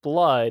bits of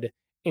blood,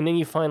 and then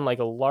you find like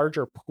a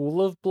larger pool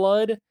of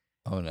blood,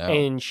 Oh no.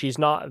 and she's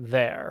not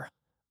there.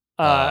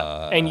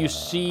 And you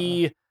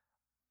see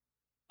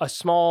a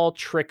small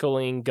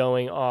trickling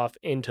going off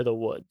into the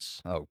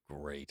woods. Oh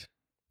great.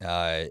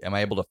 Am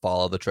I able to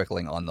follow the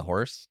trickling on the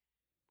horse?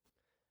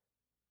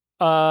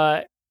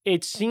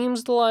 It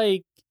seems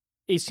like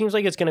it's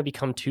going to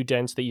become too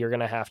dense that you're going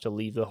to have to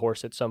leave the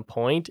horse at some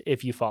point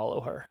if you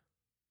follow her.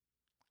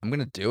 I'm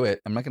gonna do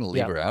it. I'm not gonna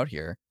leave Yeah. her out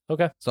here.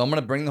 Okay. So I'm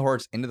gonna bring the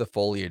horse into the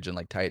foliage and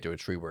like tie it to a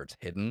tree where it's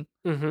hidden.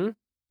 Mm-hmm.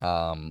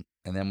 And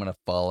then I'm gonna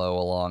follow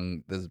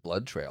along this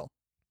blood trail.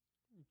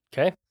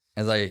 Okay.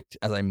 As I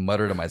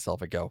mutter to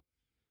myself, I go,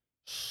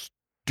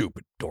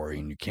 "Stupid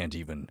Dorian, you can't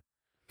even.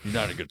 You're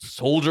not a good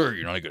soldier.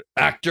 You're not a good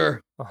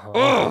actor. Uh-huh.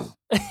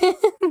 Ugh!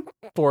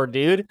 Poor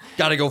dude.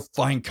 Gotta go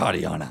find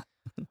Katiana."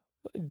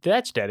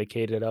 That's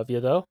dedicated of you,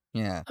 though.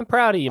 Yeah. I'm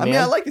proud of you, I man.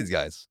 mean, I like these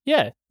guys.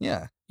 Yeah,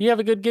 Yeah. you have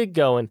a good gig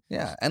going.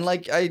 Yeah. And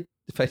like, I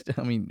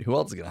mean, who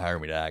else is gonna hire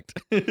me to act?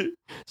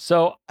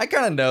 So I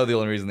kind of know the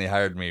only reason they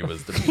hired me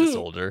was to be a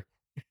soldier.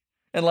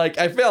 And like,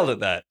 I failed at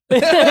that.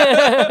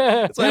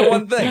 that's my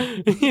one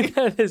thing.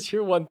 That is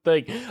your one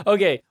thing.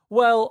 Okay.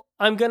 Well,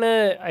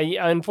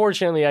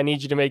 unfortunately, I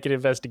need you to make an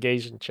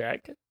investigation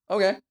check.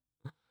 Okay.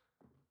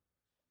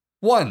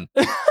 1.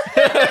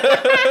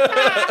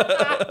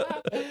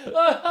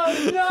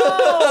 Oh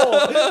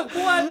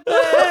no! What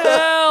the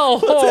hell?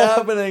 What's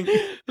happening?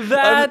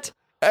 That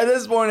At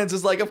this point, it's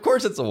just like, of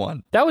course it's a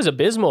 1. that was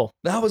abysmal.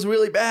 That was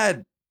really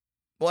bad.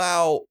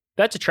 Wow.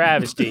 That's a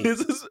travesty.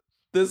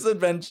 This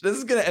adventure. This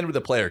is gonna end with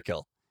a player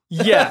kill.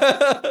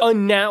 Yeah. A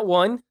nat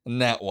 1.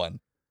 Nat 1.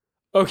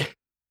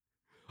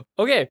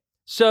 Okay.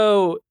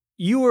 So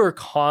you were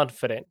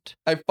confident.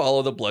 I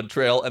follow the blood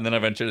trail, and then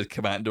eventually just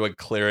come out into a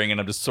clearing, and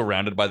I'm just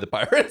surrounded by the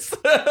pirates.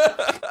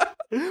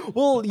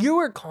 Well, you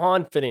were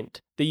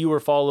confident that you were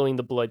following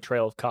the blood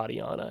trail of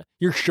Katiana.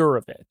 You're sure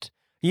of it.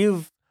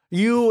 You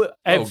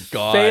have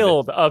God.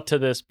 failed up to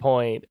this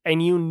point,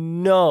 and you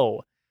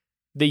know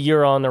that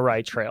you're on the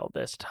right trail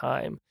this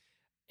time.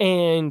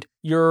 And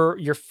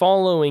you're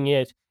following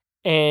it,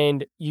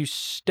 and you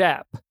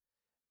step,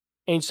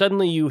 and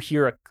suddenly you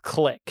hear a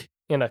click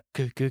and a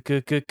and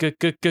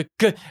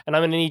I'm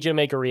gonna need you to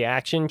make a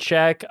reaction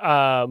check,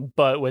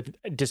 but with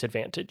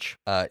disadvantage.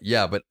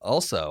 Yeah, but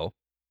also,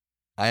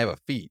 I have a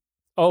feat.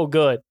 Oh,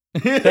 good.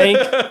 Thank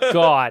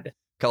God.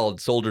 Called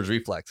Soldier's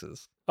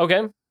Reflexes,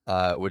 Okay.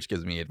 which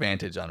gives me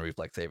advantage on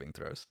reflex saving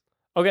throws.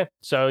 Okay.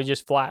 So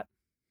just flat.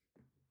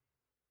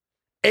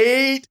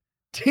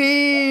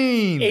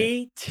 18!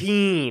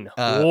 18.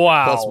 Plus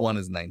Wow. 1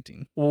 is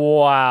 19.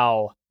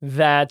 Wow.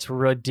 That's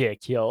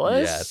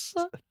ridiculous.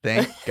 Yes.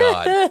 Thank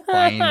God.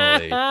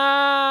 Finally.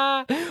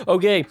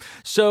 Okay,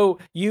 so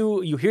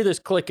you hear this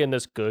click and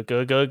this go,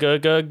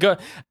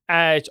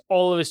 as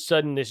all of a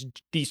sudden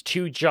these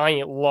two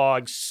giant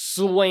logs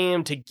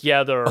slam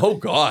together, Oh,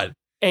 God.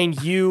 and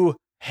you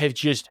have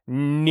just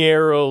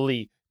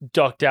narrowly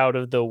ducked out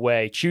of the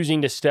way.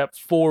 Choosing to step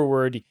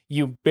forward,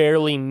 you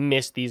barely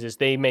miss these as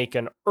they make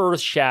an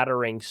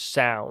earth-shattering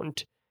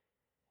sound.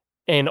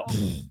 And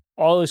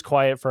all is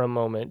quiet for a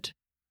moment.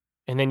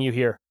 And then you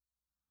hear,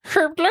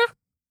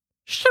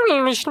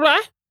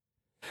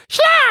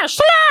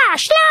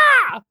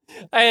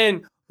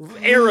 and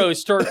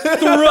arrows start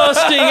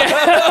thrusting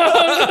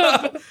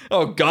out.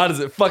 Oh, God, is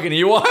it fucking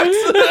Ewoks?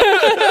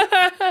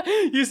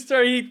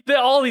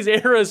 All these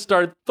arrows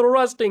start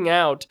thrusting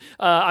out.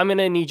 I'm going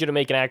to need you to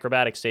make an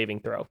acrobatic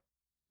saving throw.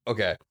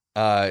 Okay.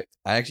 I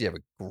actually have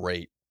a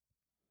great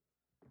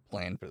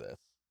plan for this.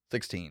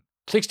 16.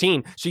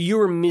 16. So you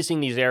were missing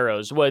these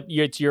arrows.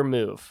 It's your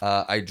move.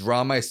 I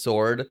draw my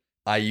sword.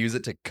 I use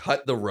it to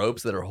cut the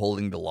ropes that are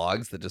holding the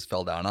logs that just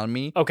fell down on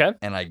me. Okay.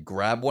 And I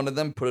grab one of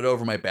them, put it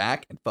over my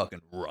back, and fucking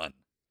run.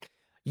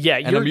 Yeah,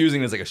 And I'm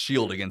using it as like a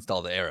shield against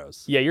all the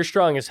arrows. Yeah, you're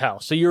strong as hell,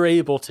 so you're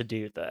able to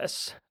do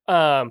this.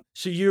 So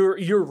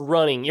you're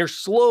running. You're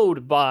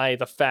slowed by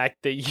the fact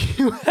that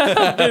you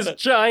have this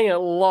giant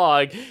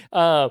log.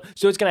 So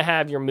it's gonna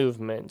have your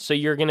movement. So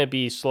you're gonna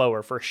be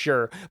slower for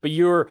sure. But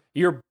you're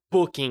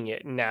booking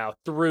it now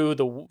through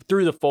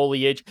the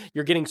foliage.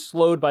 You're getting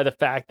slowed by the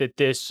fact that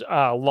this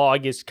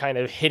log is kind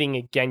of hitting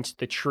against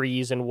the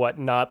trees and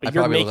whatnot. But I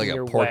you're probably making look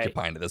your like a way.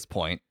 porcupine at this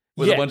point.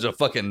 With Yeah. a bunch of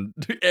fucking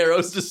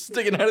arrows just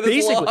sticking out of this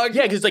Basically, log.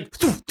 yeah, because like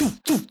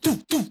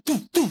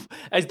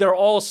as they're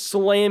all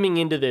slamming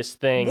into this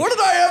thing. What did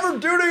I ever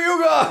do to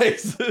you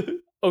guys?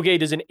 Okay,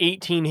 does an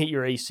 18 hit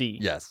your AC?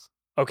 Yes.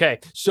 Okay,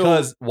 so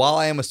Because while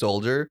I am a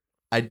soldier,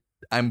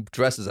 I'm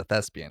dressed as a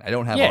thespian. I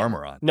don't have Yeah.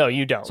 armor on. no,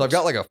 you don't. So I've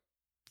got like a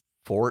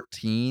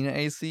 14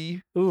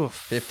 AC, Oof.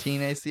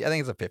 15 AC. I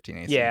think it's a 15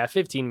 AC. Yeah,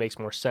 15 makes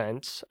more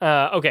sense.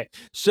 Okay,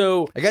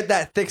 so I got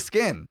that thick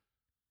skin.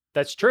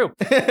 that's true.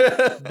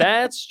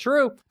 That's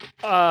true.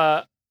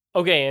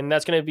 Okay, and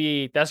that's gonna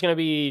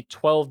be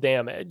 12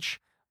 damage.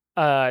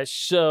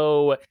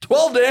 So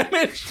 12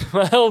 damage.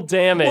 12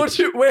 damage. How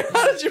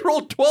did you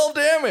roll 12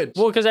 damage?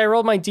 Well, because I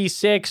rolled my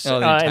d6 Oh,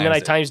 then you and then I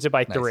times times it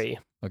by Nice. 3.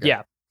 Okay.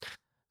 Yeah.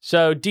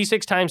 So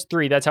d6 times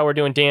 3. That's how we're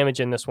doing damage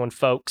in this one,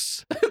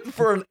 folks.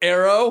 For an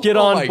arrow? Get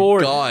Oh on my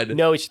board. God.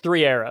 No, it's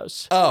 3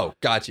 arrows. Oh,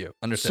 got you.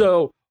 Understood.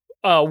 So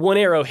one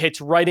arrow hits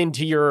right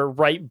into your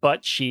right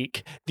butt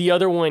cheek. The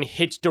other one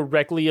hits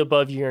directly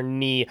above your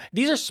knee.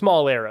 These are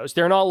small arrows.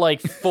 They're not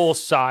like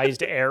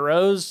full-sized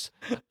arrows.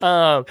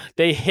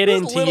 They hit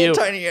Those into little you,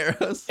 tiny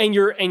arrows. and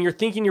you're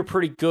thinking you're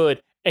pretty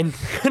good. And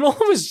then all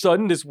of a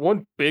sudden, this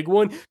one big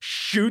one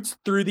shoots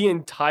through the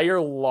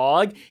entire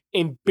log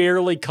and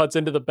barely cuts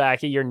into the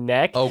back of your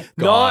neck. Oh,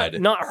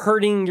 God. Not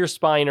hurting your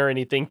spine or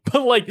anything,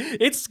 but like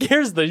it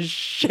scares the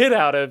shit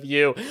out of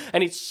you,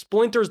 and it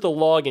splinters the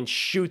log and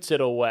shoots it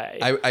away.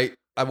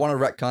 I want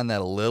to retcon that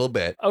a little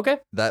bit. Okay.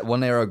 That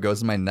one arrow goes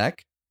in my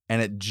neck,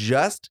 and it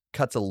just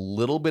cuts a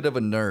little bit of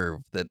a nerve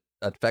that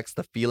affects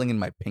the feeling in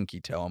my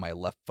pinky toe on my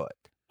left foot.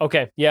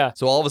 Okay. Yeah.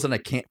 So all of a sudden, I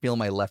can't feel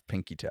my left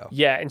pinky toe.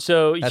 Yeah. And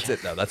so That's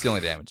it, though. That's the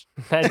only damage.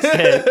 That's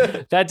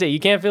it. That's it. You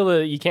can't feel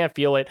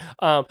it.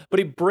 But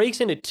it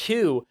breaks into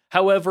 2.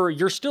 However,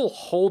 you're still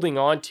holding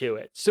on to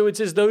it. So it's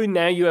as though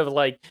now you have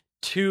like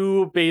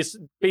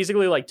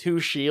basically like 2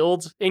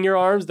 shields in your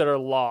arms that are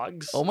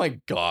logs. Oh my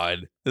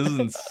God. This is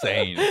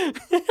insane.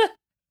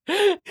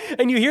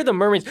 And you hear the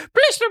mermaids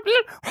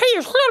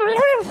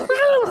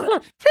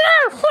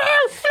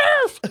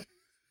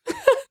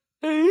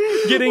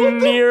getting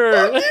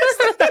nearer.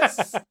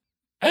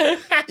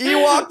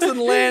 Ewoks and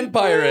land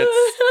pirates.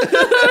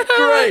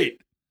 Great.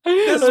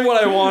 This is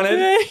what I wanted.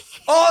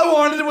 All I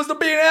wanted was to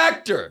be an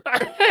actor.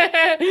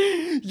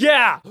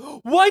 Yeah.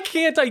 Why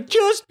can't I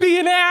just be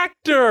an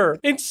actor?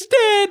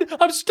 Instead,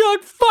 I'm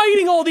stuck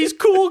fighting all these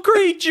cool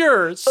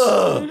creatures.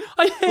 Ugh.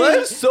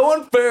 That's so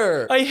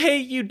unfair. I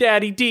hate you,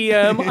 Daddy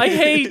DM. I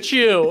hate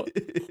you.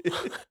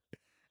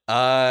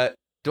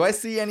 Do I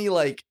see any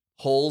like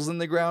holes in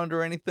the ground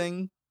or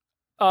anything?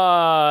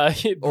 Or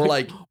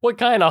like what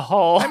kind of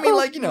hole? I mean,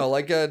 like, you know,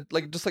 like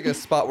just like a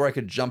spot where I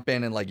could jump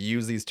in and like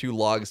use these 2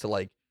 logs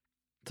to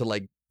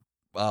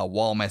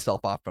wall myself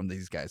off from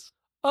these guys.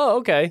 Oh,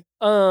 okay.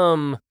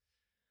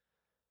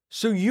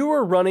 So you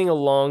were running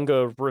along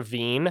a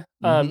ravine.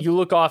 Mhm. You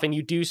look off and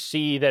you do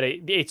see that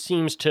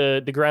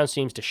the ground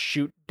seems to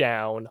shoot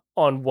down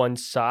on one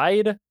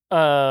side.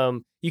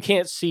 You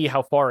can't see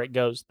how far it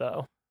goes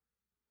though.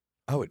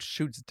 Oh, it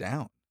shoots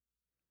down.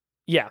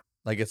 Yeah.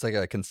 Like it's like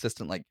a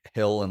consistent like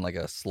hill and like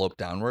a slope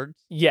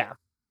downwards. Yeah.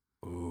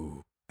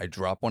 Ooh. I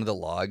drop one of the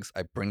logs,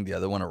 I bring the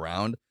other one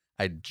around,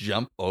 I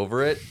jump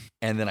over it,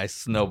 and then I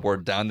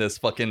snowboard down this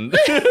fucking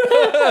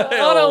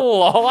On a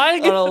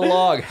log? on a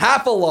log.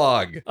 Half a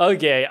log.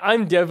 Okay,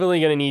 I'm definitely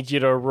going to need you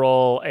to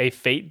roll a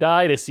fate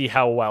die to see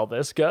how well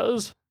this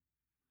goes.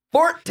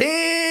 14.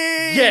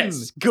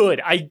 Yes, good.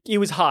 It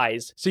was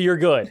highs, so you're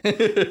good.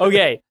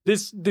 Okay,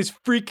 this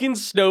freaking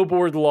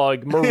snowboard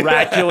log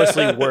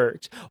miraculously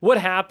worked. What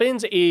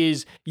happens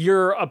is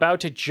you're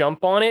about to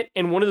jump on it,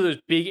 and one of those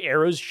big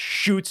arrows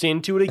shoots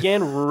into it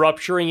again,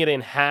 rupturing it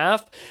in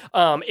half.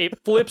 It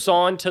flips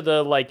on to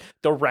the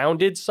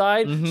rounded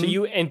side,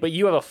 Mhm. but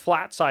you have a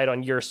flat side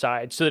on your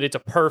side, so that it's a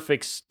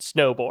perfect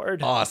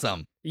snowboard.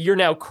 Awesome. You're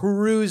now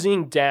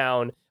cruising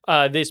down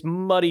this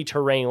muddy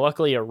terrain.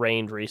 Luckily, it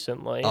rained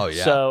recently. Oh,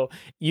 yeah. So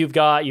you've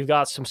got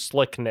some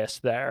slickness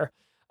there.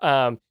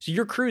 So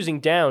you're cruising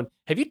down.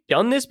 Have you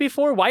done this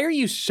before? Why are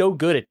you so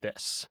good at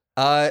this?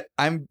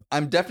 I'm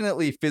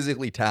definitely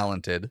physically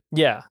talented,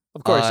 Yeah,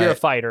 of course, you're a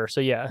fighter.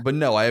 So yeah, but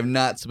no, I have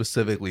not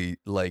specifically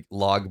like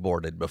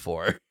logboarded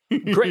before.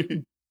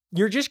 great.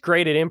 You're just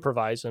great at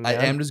improvising. I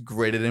Man. am just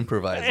great at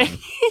improvising.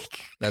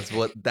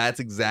 That's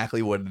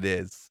exactly what it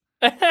is.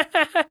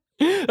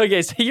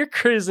 Okay, so you're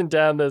cruising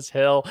down this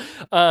hill,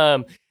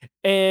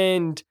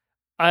 and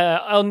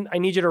I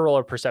need you to roll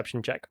a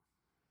perception check.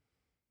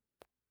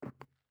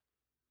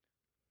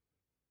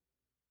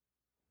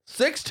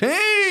 16.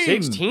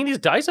 16. These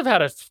dice have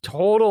had a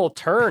total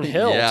turn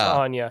hilt Yeah.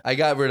 on you. I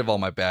got rid of all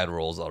my bad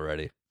rolls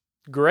already.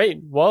 Great.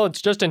 Well,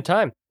 it's just in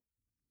time.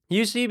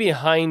 You see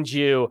behind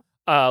you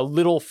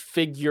little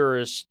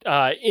figures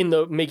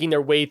making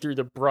their way through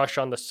the brush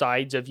on the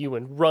sides of you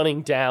and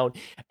running down.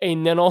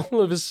 And then all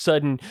of a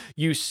sudden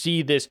you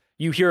see this,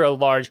 you hear a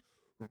large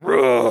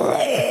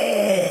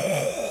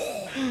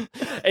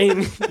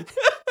and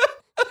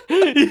How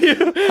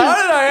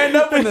did I end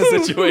up in this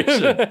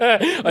situation?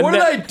 What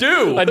did I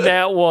do? A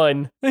nat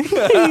 1.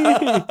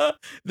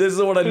 This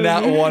is what a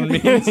nat 1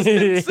 means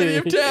in City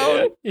of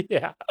Town.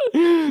 Yeah.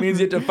 Means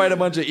you have to fight a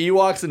bunch of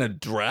Ewoks and a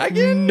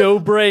dragon? No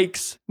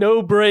breaks.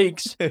 No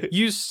breaks.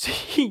 You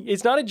see,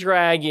 it's not a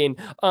dragon.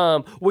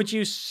 What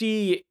you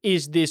see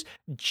is this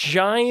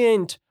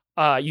giant,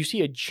 you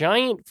see a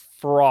giant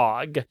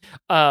frog,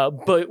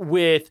 but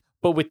with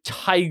but with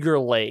tiger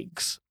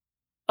legs.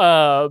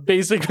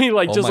 Basically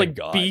like Oh just my like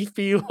God.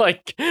 beefy,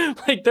 like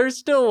there's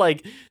still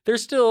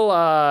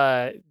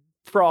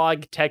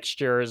frog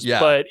textures, Yeah.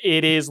 but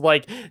it is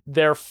like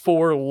their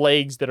 4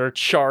 legs that are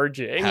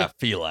charging. Half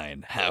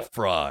feline, half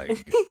frog.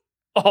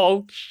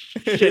 Oh,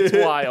 shit's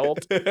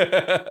wild.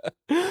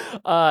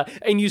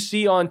 And you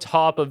see on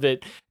top of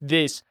it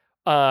this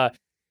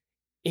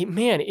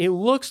it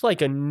looks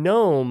like a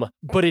gnome,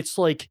 but it's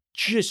like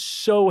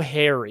just so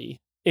hairy.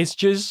 It's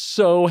just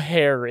so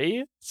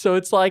hairy. So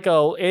it's like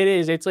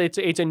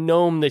it's a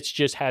gnome that's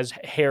just has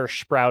hair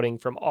sprouting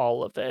from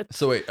all of it.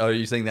 So wait, are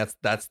you saying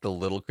that's the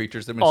little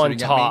creatures that have been On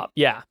shooting top, at me?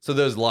 yeah. So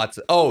there's lots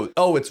of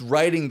it's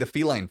riding the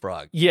feline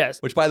frog. Yes.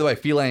 Which, by the way,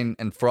 feline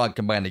and frog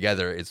combined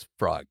together is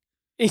frog.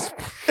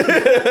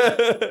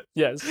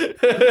 Yes.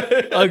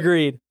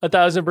 Agreed.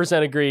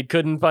 1,000% agreed.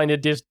 Couldn't find a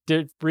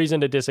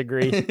reason to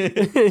disagree.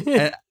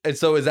 and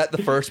so is that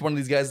the first one of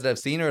these guys that I've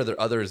seen, or are there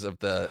others of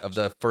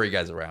the furry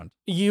guys around?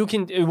 You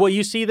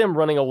see them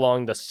running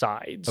along the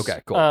sides. Okay,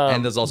 cool.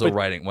 And there's also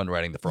but- one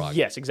riding the frog.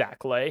 Yes,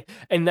 exactly.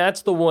 And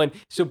that's the one.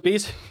 So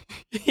basically,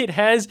 it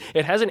has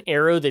an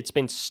arrow that's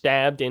been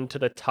stabbed into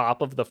the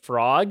top of the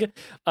frog,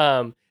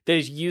 that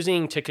is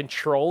using to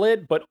control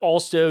it, but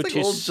also It's like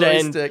to old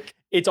send. joystick.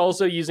 It's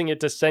also using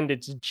it to send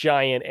its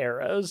giant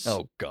arrows.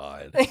 Oh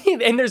God.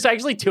 And there's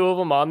actually 2 of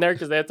them on there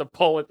because they have to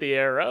pull at the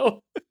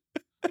arrow.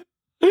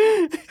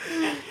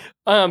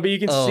 But you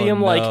can see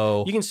him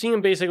you can see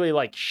him basically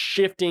like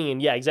shifting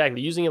and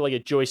exactly using it like a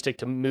joystick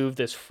to move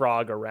this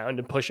frog around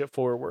and push it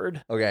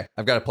forward. Okay,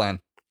 I've got a plan.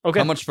 Okay.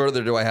 How much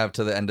further do I have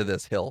to the end of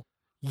this hill?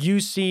 You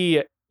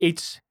see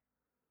it's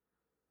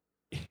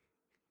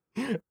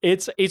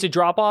a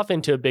drop off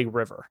into a big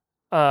river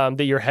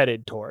that you're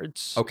headed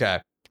towards. Okay.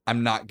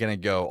 I'm not going to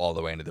go all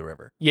the way into the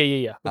river.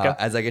 Yeah. Okay.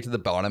 As I get to the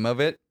bottom of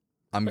it,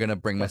 I'm going to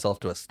bring myself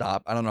to a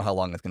stop. I don't know how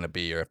long it's going to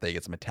be or if they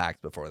get some attacks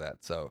before that.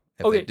 So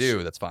if they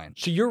do, that's fine.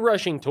 So you're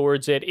rushing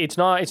towards it. It's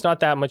not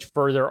that much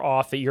further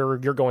off that you're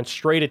going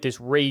straight at this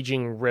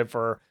raging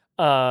river.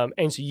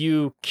 And so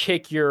you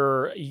kick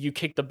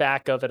the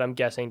back of it, I'm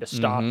guessing, to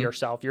stop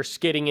yourself. You're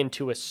skidding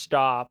into a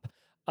stop.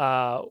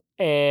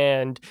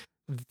 And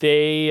what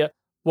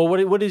are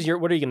you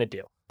going to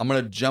do? I'm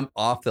going to jump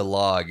off the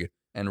log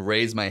and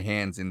raise my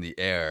hands in the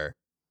air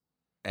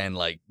and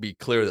like be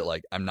clear that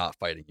like I'm not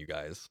fighting you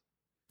guys.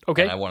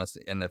 Okay. And I want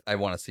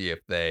to see if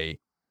they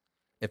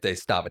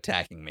stop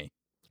attacking me.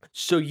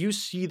 So you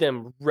see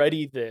them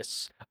ready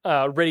this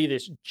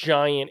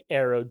giant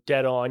arrow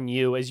dead on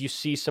you as you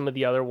see some of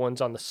the other ones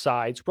on the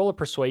sides. Roll a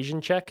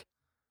persuasion check.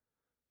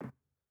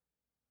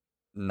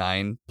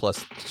 9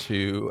 plus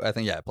 2, I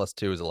think. Yeah, plus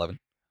 2 is 11.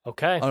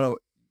 Okay. Oh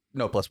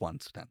no, plus 1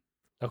 is 10.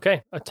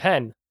 Okay, a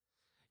 10.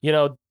 You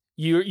know,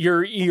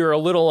 you're a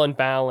little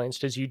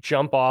unbalanced as you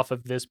jump off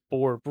of this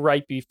board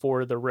right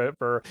before the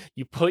river.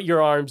 You put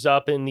your arms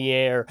up in the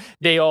air.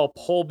 They all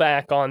pull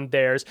back on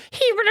theirs.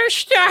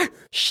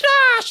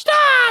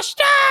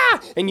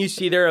 And you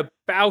see they're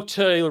about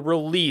to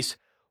release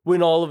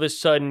when all of a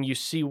sudden you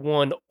see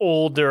one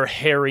older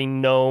hairy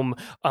gnome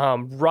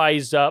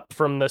rise up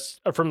from the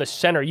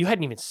center. You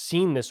hadn't even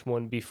seen this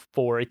one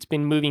before. It's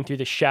been moving through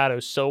the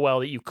shadows so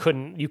well that you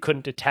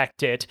couldn't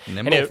detect it.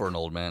 Nimble for an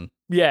old man.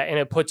 Yeah, and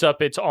it puts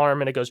up its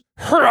arm and it goes,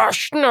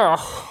 "Hrashna!"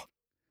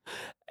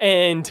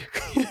 And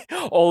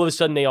all of a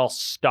sudden they all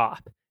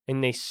stop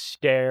and they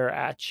stare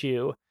at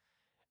you.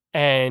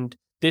 And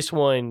this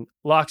one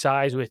locks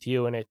eyes with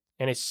you and it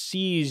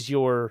sees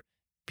your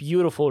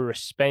beautiful,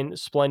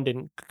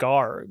 resplendent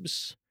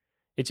garbs.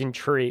 It's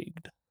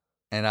intrigued.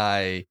 And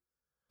I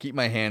keep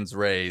my hands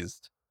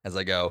raised as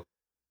I go,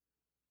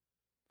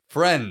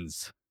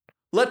 "Friends,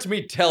 let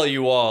me tell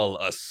you all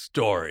a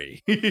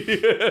story."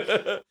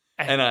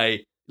 And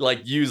I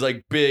like use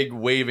like big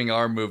waving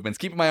arm movements,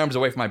 keeping my arms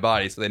away from my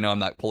body so they know I'm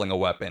not pulling a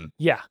weapon.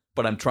 Yeah.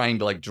 But I'm trying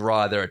to like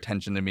draw their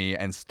attention to me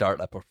and start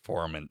a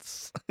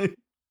performance.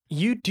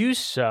 You do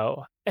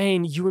so,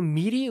 and you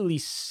immediately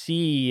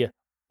see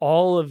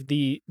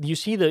the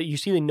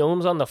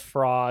gnomes on the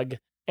frog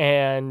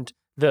and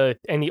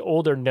the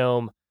older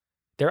gnome.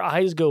 Their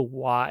eyes go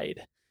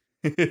wide.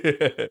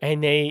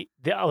 And they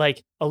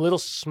like a little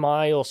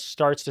smile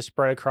starts to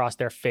spread across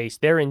their face.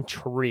 They're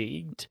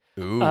intrigued.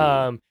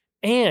 Ooh.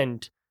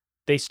 And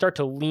they start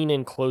to lean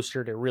in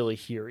closer to really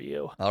hear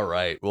you. All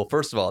right. Well,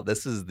 first of all,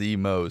 this is the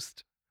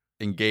most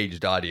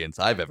engaged audience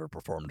I've ever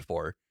performed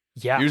for.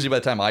 Yeah. Usually by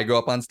the time I go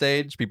up on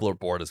stage, people are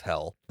bored as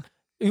hell.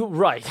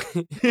 Right.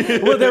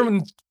 Well, they're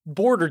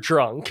bored or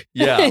drunk.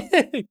 Yeah.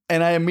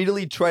 And I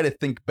immediately try to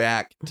think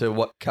back to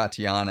what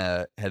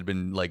Katiana had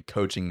been like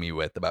coaching me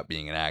with about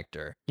being an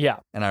actor. Yeah.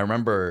 And I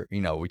remember,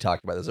 we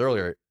talked about this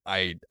earlier.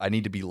 I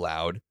need to be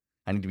loud.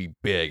 I need to be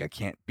big. I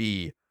can't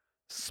be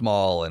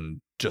small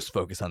and just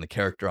focus on the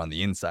character on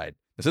the inside.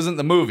 This isn't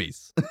the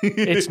movies.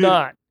 It's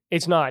not.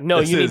 No,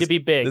 you need to be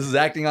big. This is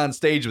acting on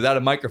stage without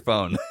a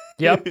microphone.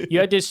 Yep.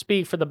 You had to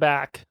speak for the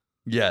back.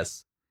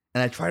 Yes.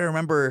 And I try to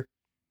remember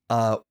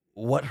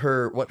what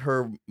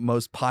her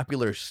most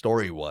popular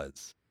story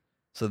was.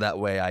 So that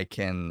way I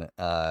can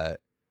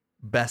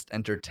best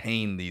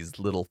entertain these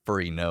little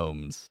furry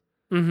gnomes.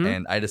 Mhm.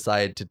 And I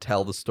decided to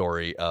tell the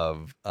story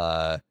of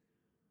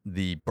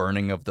the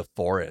burning of the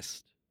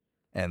forest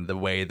and the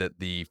way that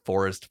the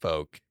forest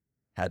folk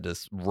had to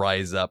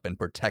rise up and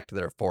protect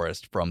their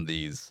forest from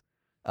these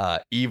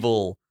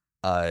evil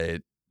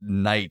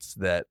knights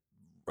that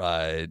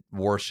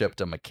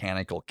worshipped a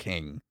mechanical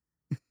king.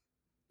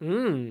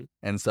 Mm.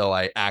 And so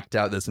I act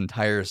out this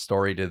entire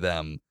story to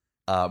them,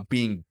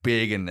 being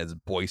big and as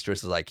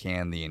boisterous as I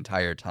can the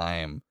entire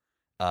time,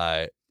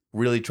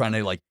 really trying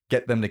to like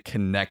get them to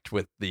connect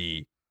with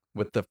the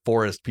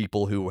forest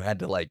people who had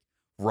to like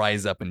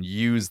rise up and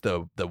use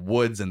the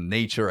woods and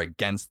nature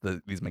against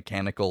this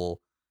mechanical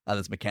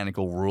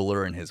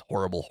ruler and his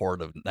horrible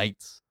horde of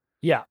knights.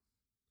 Yeah.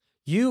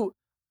 You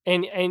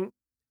and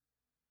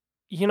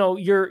you know,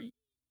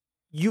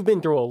 you've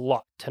been through a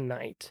lot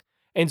tonight.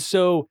 And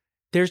so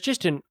there's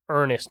just an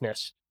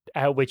earnestness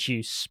at which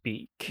you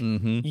speak.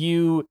 Mm-hmm.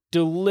 You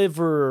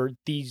deliver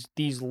these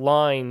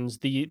lines,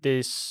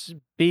 this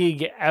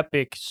big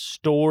epic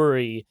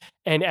story,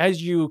 and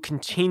as you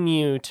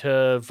continue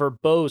to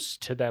verbose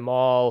to them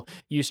all,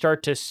 you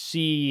start to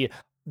see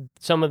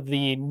some of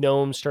the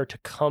gnomes start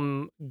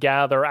to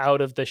gather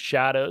out of the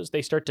shadows.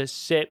 They start to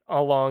sit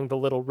along the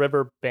little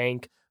river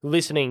bank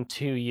listening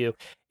to you.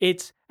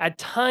 It's at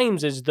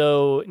times as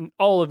though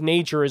all of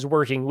nature is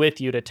working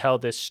with you to tell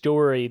this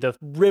story. The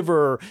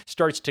river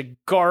starts to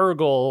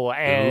gargle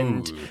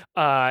and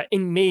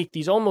make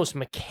these almost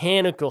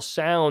mechanical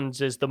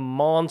sounds as the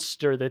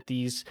monster that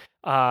these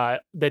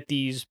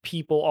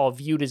people all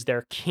viewed as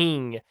their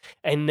king.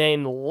 And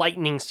then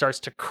lightning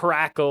starts to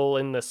crackle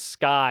in the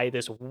sky.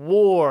 This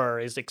war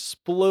is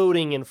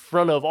exploding in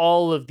front of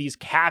all of these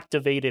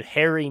captivated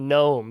hairy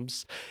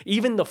gnomes.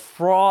 Even the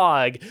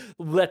frog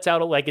lets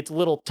out like its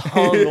little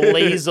tongue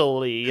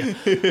lazily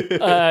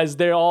as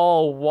they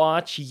all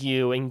watch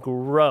you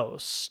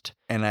engrossed.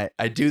 And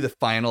I do the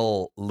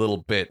final little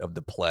bit of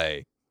the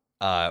play,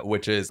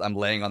 which is I'm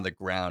laying on the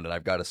ground and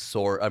I've got a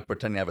sword. I'm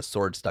pretending I have a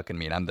sword stuck in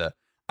me, and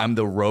I'm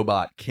the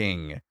robot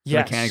king, the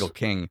mechanical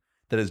king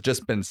that has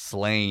just been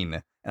slain.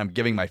 And I'm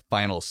giving my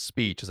final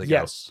speech as I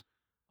go,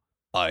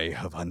 I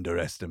have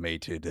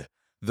underestimated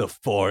the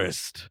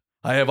forest.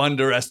 I have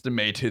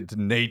underestimated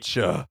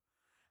nature.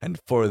 And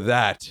for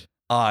that,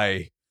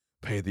 I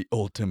pay the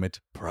ultimate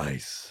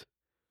price.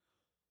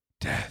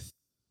 Death.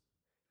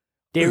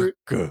 There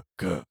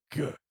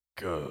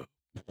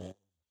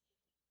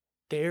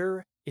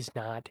is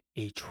not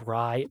a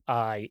dry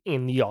eye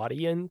in the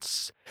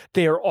audience.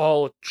 They're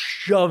all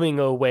shoving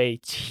away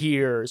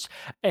tears,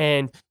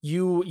 and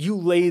you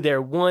lay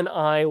there, one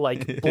eye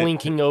like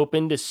blinking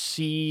open to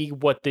see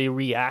what the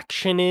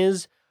reaction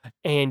is,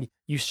 and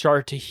you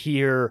start to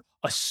hear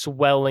a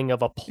swelling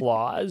of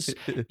applause,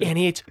 and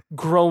it's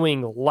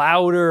growing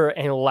louder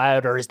and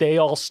louder as they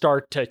all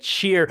start to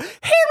cheer.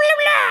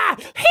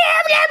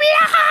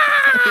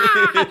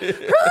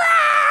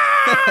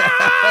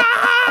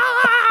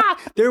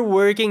 They're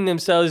working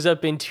themselves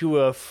up into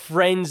a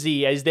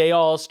frenzy as they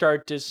all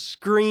start to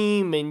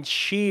scream and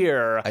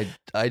cheer.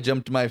 I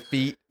jump to my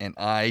feet and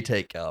I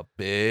take a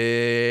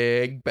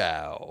big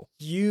bow.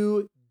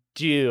 You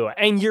do,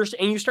 and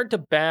you start to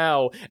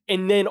bow,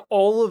 and then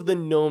all of the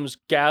gnomes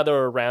gather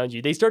around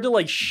you. They start to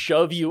like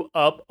shove you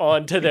up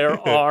onto their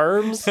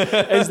arms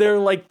as they're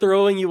like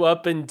throwing you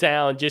up and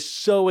down,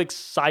 just so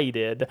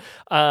excited.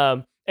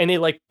 And they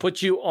like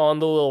put you on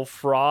the little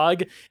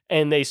frog,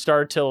 and they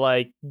start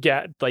to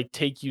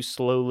take you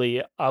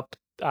slowly up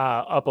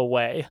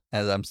away.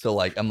 As I'm still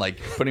I'm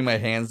putting my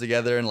hands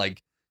together and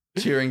like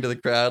cheering to the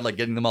crowd, like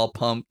getting them all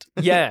pumped.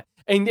 Yeah.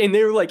 And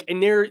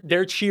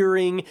they're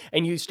cheering,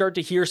 and you start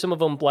to hear some of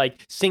them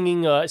like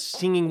singing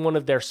one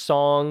of their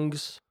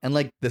songs. And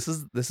like this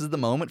is the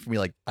moment for me.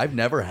 Like I've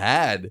never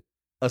had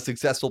a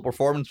successful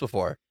performance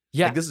before.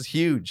 Yeah, like, this is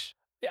huge.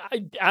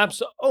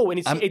 Absolutely. Oh, and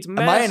it's massive.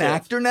 Am I an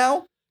actor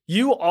now?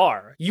 You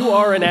are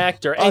an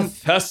actor, a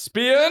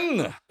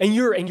thespian, and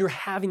you're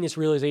having this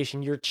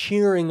realization. You're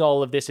cheering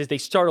all of this as they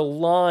start a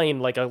line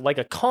like a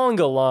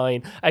conga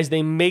line as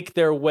they make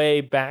their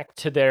way back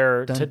to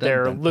their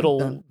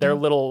little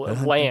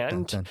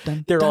land.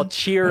 They're all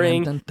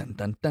cheering.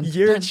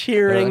 You're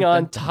cheering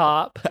on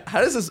top.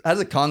 How does a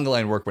conga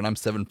line work when I'm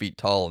 7 feet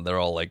tall and they're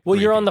all like? Well,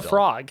 you're on the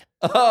frog.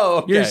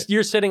 Oh, okay.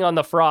 You're sitting on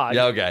the frog.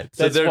 Yeah, okay.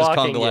 So they're just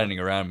conga lining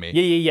around me.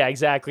 Yeah,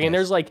 exactly. Yes. And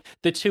there's like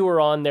the two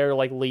are on there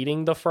like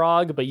leading the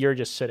frog, but you're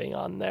just sitting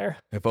on there.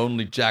 If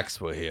only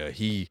Jax were here,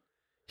 he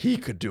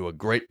could do a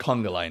great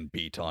conga line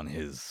beat on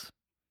his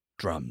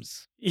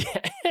drums.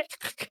 Yeah.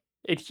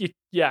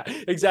 Yeah,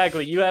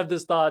 exactly. You have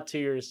this thought to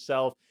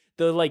yourself.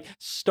 The like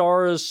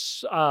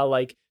stars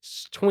like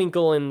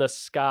twinkle in the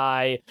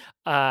sky,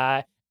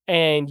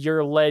 and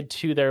you're led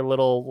to their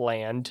little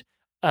land.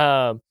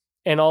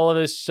 And all of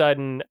a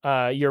sudden,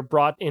 you're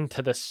brought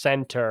into the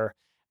center,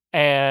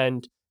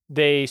 and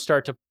they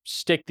start to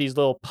stick these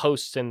little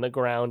posts in the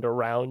ground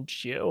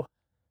around you.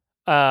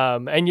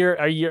 And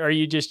are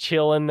you just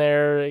chilling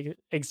there,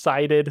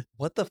 excited?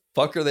 What the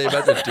fuck are they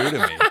about to do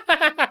to me?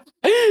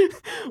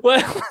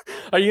 Well,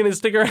 Are you gonna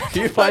stick around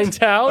to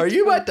find out? Are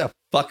you about to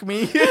fuck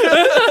me?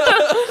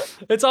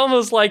 It's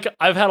almost like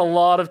I've had a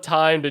lot of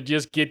time to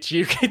just get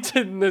you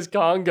in this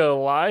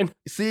Congo line.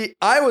 See,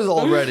 I was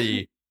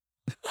already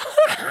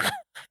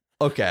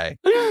okay.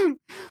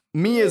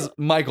 Me as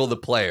Michael the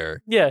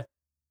player, Yeah,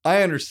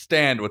 I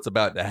understand what's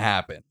about to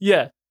happen.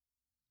 yeah.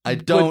 I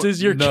don't What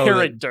does your know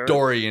character? that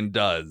Dorian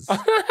does.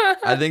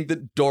 I think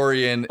that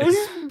Dorian is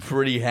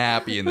pretty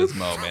happy in this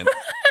moment.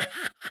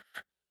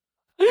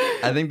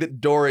 I think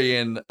that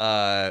Dorian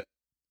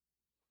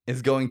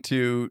is going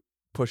to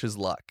push his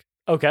luck.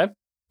 Okay.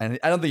 And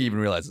I don't think he even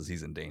realizes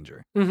he's in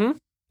danger. Mm-hmm.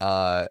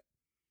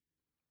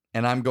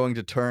 And I'm going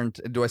to turn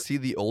to, do I see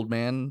the old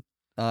man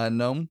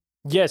gnome?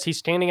 Yes, he's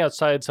standing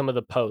outside some of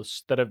the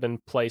posts that have been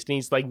placed, and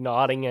he's like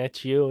nodding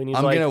at you, and he's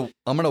I'm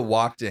gonna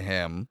walk to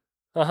him.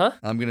 uh-huh.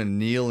 I'm gonna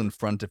kneel in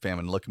front of him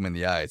and look him in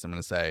the eyes. I'm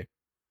gonna say,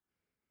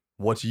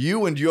 "What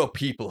you and your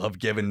people have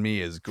given me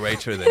is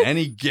greater than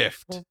any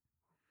gift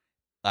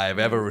I have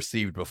ever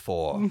received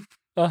before.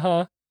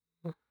 Uh-huh.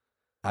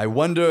 I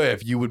wonder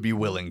if you would be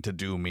willing to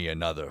do me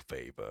another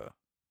favor,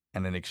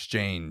 and in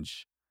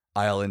exchange,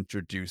 I'll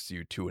introduce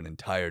you to an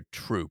entire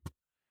troupe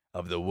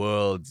of the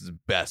world's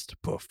best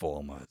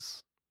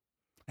performers,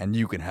 and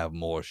you can have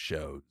more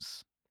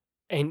shows."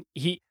 And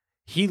he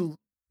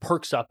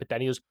perks up at that.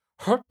 He goes,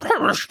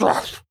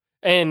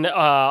 and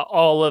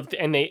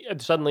they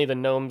suddenly the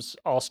gnomes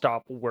all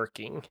stop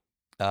working.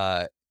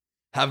 Have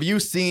you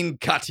seen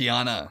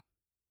Katiana?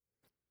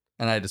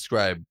 And I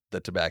describe the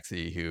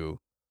Tabaxi who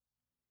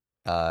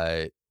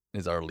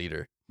is our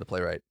leader, the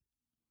playwright.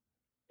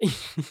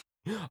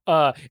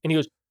 And he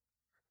goes,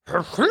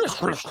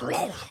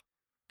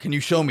 Can you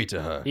show me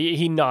to her?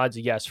 he nods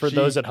yes for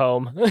those at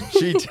home.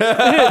 She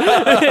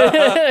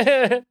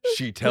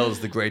she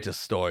tells the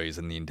greatest stories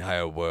in the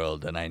entire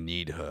world, and I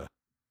need her.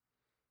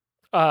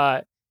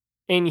 And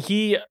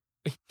he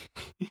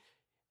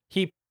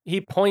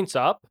points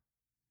up.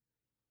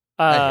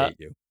 I hate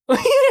you.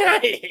 I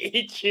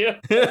hate you.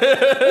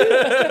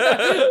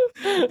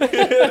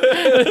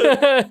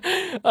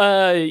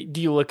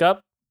 Do you look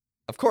up?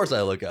 Of course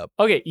I look up.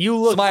 Okay, you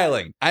look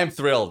Smiling. I'm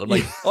thrilled. I'm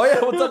like, oh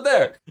yeah, what's up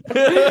there?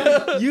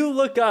 you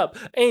look up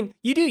and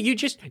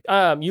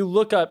you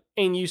look up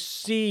and you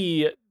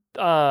see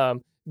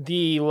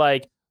the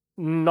like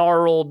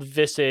gnarled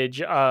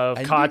visage of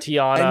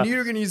Katiana. I knew you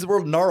were going to use the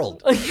word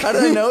gnarled. How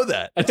did I know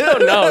that? I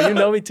don't know. You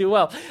know me too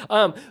well.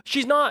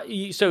 She's not.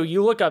 So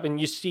you look up and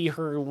you see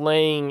her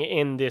laying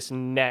in this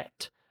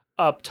net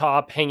up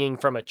top, hanging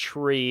from a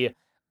tree.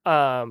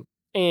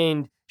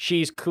 And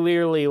she's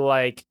clearly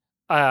like,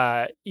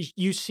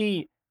 you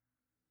see,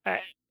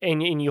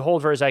 and you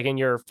hold for a second,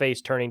 your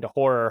face turning to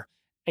horror,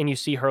 and you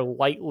see her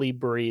lightly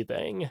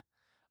breathing,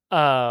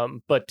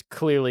 but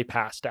clearly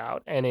passed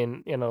out and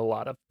in a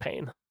lot of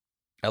pain.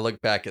 I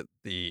look back at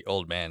the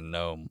old man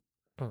gnome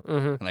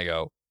Mm-hmm. and I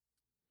go,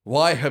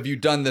 why have you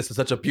done this to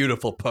such a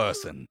beautiful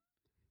person?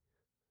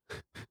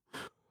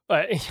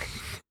 It's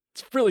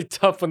really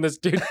tough when this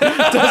dude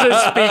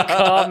doesn't speak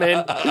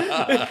common.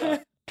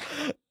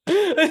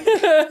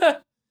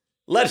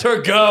 Let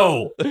her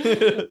go.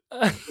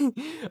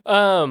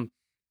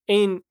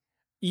 And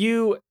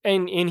you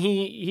and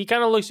he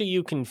kind of looks at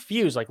you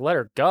confused, like, let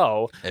her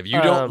go. If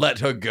you don't let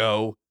her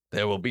go,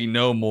 there will be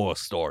no more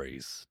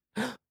stories.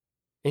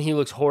 And he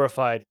looks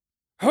horrified.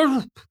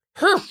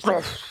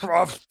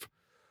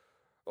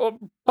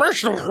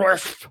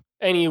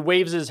 And he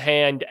waves his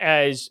hand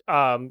as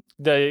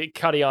the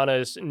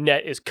Katiana's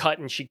net is cut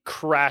and she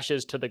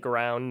crashes to the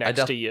ground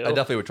next to you. I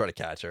definitely would try to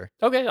catch her.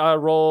 Okay,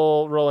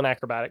 roll an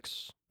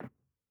acrobatics.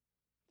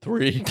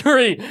 3.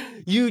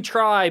 You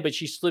try, but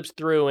she slips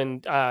through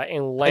and lands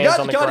I got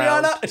on the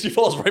Katiana! ground. And she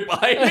falls right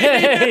behind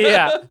me.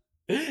 Yeah,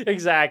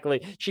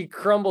 exactly. She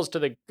crumbles to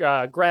the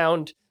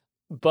ground,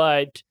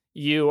 but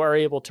you are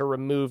able to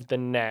remove the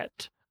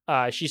net.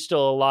 She's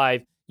still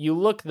alive. You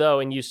look, though,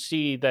 and you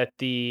see that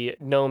the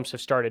gnomes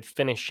have started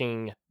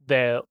finishing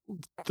the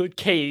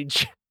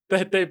cage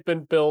that they've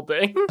been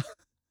building.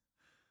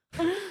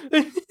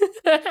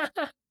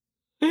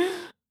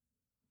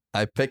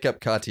 I pick up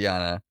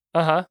Katiana.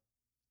 Uh-huh.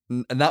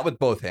 Not with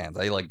both hands.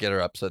 I like get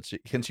her up so that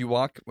can she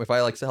walk if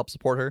I like to help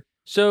support her?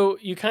 So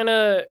you kind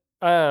of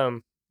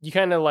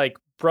like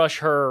brush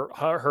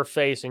her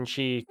face and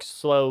she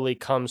slowly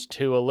comes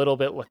to a little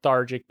bit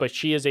lethargic, but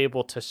she is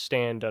able to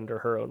stand under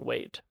her own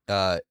weight.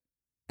 And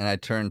I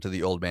turn to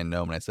the old man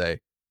gnome and I say,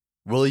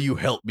 "Will you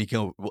help me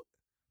go?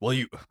 Will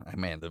you?" Oh,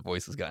 man, the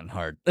voice has gotten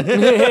hard.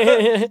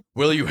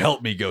 Will you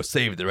help me go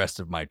save the rest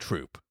of my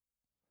troop?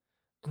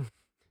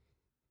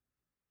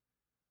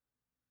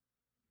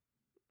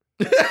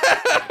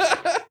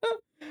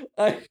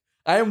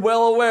 I am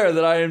well aware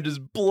that I am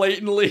just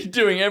blatantly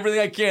doing everything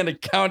I can to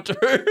counter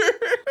her.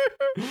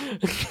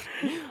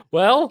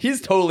 Well,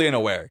 He's totally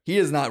unaware. He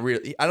is not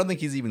really. I don't think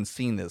he's even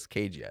seen this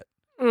cage yet.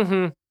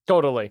 mm-hmm,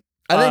 totally.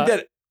 I think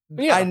that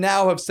yeah. I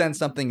now have sensed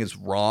something is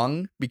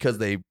wrong because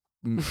they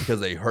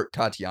hurt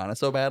Tatiana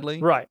so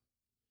badly. Right.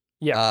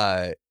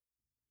 Yeah.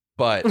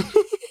 But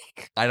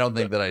I don't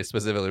think that I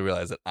specifically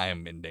realized that I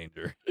am in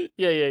danger.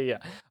 Yeah.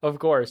 Of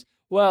course.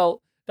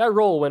 Well, that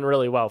roll went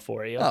really well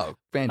for you. Oh,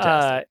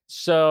 fantastic.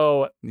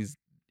 So These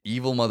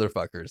evil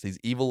motherfuckers. These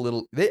evil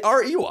little... They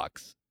are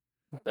Ewoks.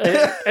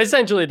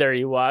 essentially they're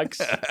Ewoks.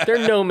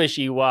 They're gnomish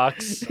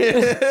Ewoks.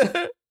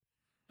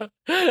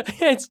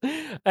 It's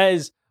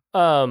as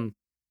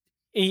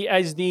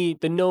the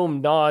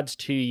gnome nods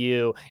to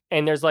you,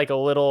 and there's like a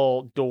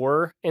little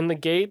door in the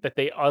gate that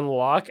they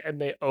unlock, and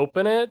they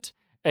open it,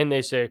 and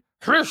they say,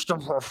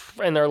 "Christopher,"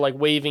 and they're like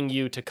waving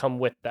you to come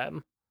with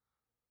them.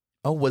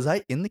 Oh, was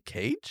I in the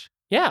cage?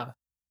 Yeah,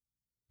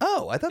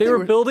 Oh, I thought they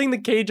were building the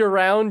cage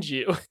around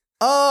you.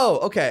 Oh,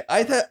 okay.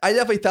 I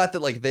definitely thought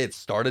that like they had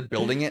started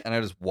building it, and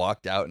I just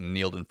walked out and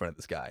kneeled in front of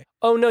this guy.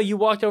 Oh no, you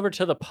walked over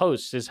to the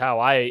post is how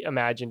I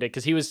imagined it,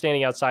 because he was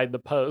standing outside the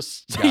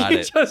post. Got You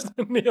it. just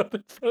kneeled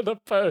in front of the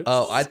post.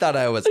 Oh, I thought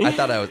I was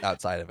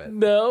outside of it.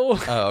 No.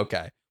 Oh,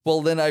 okay.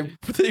 Well, then I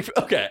think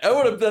I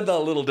would have done that a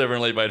little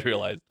differently if I'd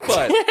realized,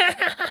 but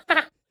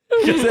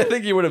because I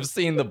think you would have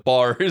seen the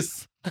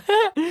bars.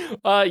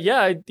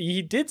 Yeah,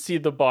 he did see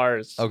the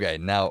bars. Okay,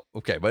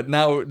 but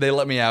now they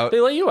let me out.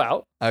 They let you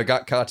out. I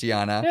got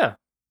Katiana. Yeah.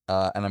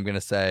 And I'm gonna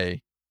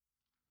say,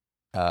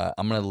 I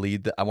want to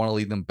lead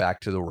them back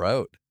to the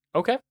road.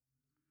 Okay.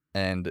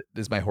 And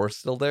is my horse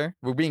still there?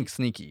 We're being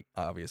sneaky,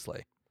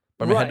 obviously,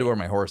 but I'm gonna head to where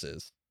my horse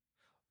is.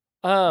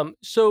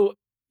 So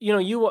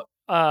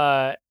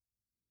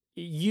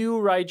you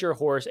ride your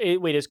horse.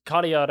 Wait, is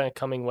Katiana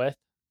coming with?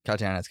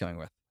 Katiana's coming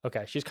with.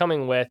 Okay, she's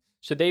coming with.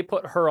 So they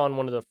put her on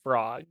one of the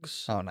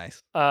frogs. Oh,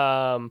 nice.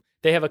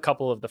 They have a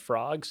couple of the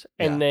frogs,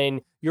 and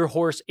then your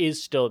horse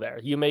is still there.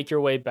 You make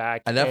your way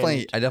back. I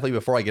definitely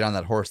before I get on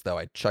that horse though,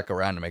 I check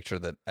around to make sure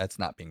that that's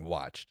not being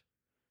watched.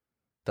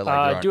 That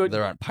like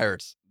there aren't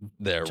pirates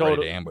there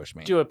ready to ambush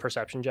me. Do a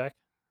perception check.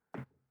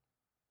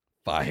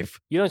 5.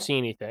 You don't see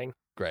anything.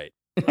 Great.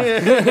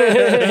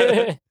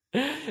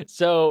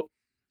 So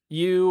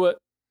you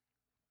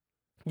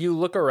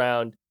look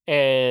around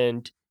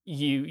and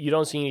you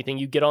don't see anything.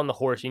 You get on the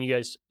horse and you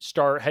guys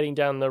start heading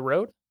down the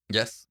road.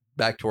 Yes,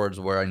 back towards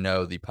where I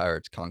know the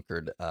pirates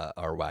conquered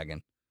our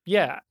wagon.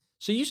 Yeah.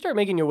 So you start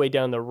making your way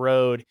down the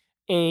road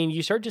and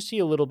you start to see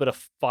a little bit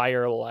of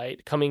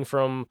firelight coming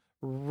from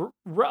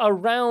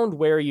around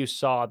where you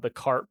saw the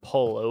cart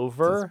pull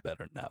over. This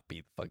better not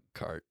be the fucking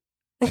cart.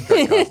 The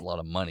cart costs a lot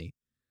of money.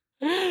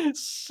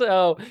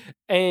 So,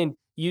 and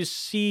you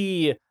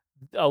see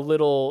a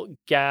little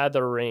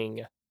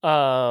gathering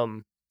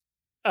of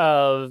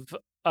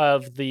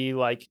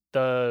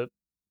the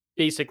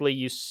basically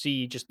you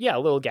see just a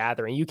little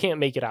gathering. You can't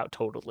make it out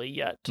totally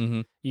yet.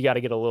 Mm-hmm. You got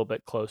to get a little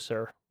bit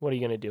closer. What are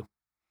you going to do?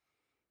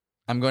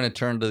 I'm going to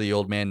turn to the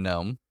old man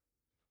gnome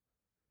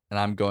and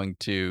I'm going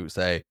to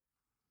say,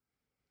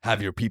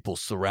 have your people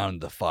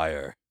surround the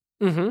fire.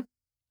 Mm-hmm.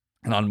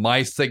 And on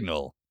my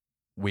signal,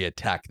 we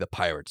attack the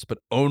pirates, but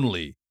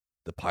only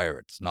the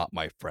pirates, not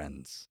my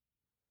friends.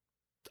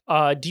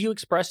 Do you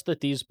express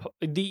that the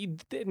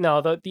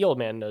old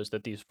man knows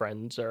that these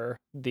friends are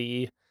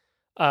the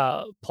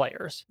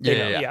players.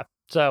 Yeah.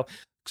 So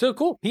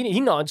cool.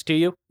 He nods to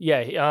you.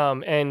 Yeah.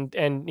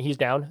 And he's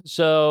down.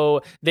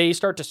 So they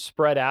start to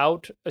spread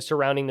out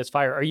surrounding this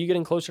fire. Are you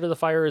getting closer to the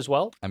fire as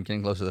well? I'm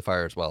getting closer to the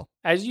fire as well.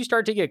 As you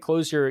start to get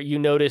closer, you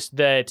notice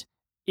that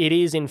it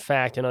is, in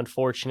fact, and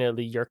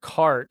unfortunately, your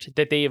cart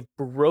that they have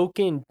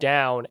broken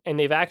down, and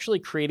they've actually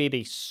created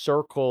a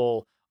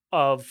circle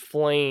of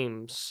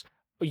flames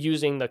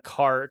using the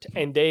cart,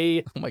 and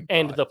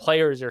and the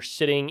players are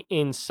sitting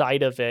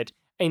inside of it,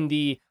 and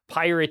the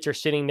pirates are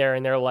sitting there,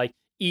 and they're like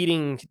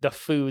eating the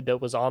food that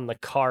was on the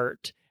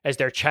cart as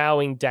they're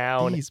chowing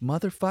down. These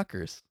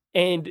motherfuckers.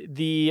 And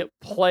the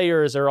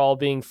players are all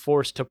being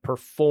forced to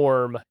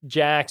perform.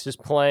 Jax is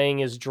playing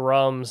his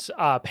drums.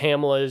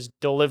 Pamela is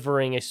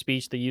delivering a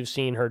speech that you've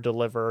seen her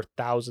deliver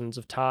thousands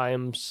of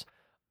times.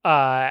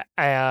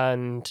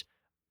 And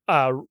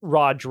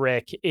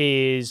Roderick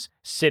is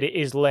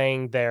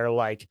laying there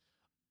like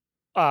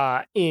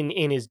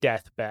in his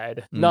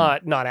deathbed,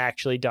 not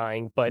actually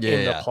dying, but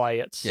in the play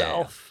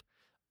itself.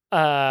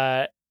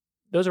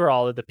 Those are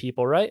all of the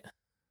people, right?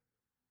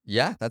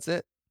 Yeah, that's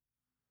it.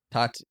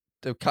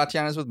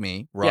 Katiana's with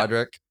me,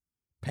 Roderick,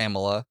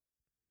 Pamela,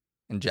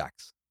 and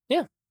Jax.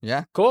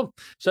 Yeah. Cool.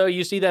 So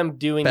you see them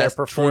doing Best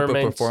their performance.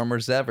 Troop of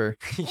performers ever.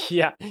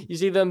 Yeah, you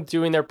see them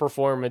doing their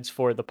performance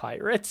for the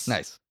pirates.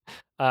 Nice.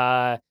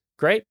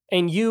 Great.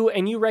 And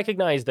you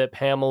recognize that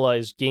Pamela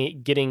is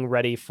getting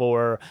ready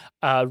for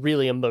a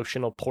really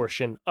emotional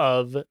portion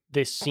of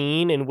this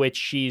scene in which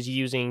she's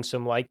using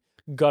some like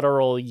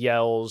guttural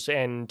yells,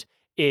 and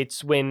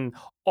it's when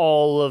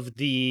all of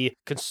the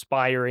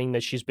conspiring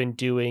that she's been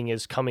doing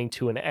is coming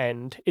to an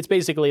end. It's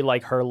basically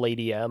like her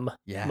Lady M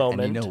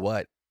moment. And you know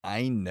what?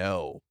 I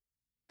know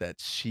that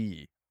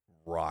she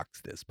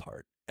rocks this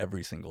part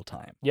every single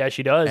time. Yeah,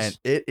 she does. And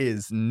it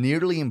is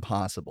nearly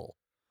impossible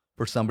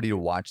for somebody to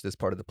watch this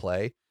part of the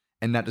play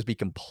and not just be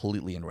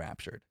completely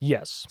enraptured.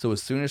 Yes. So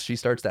as soon as she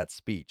starts that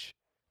speech,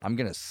 I'm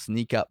going to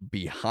sneak up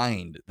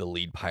behind the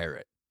lead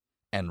pirate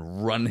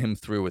and run him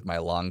through with my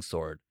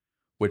longsword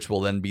which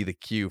will then be the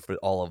cue for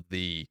all of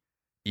the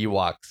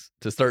Ewoks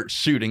to start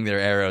shooting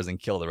their arrows and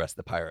kill the rest of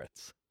the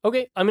pirates.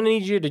 Okay, I'm going to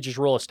need you to just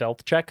roll a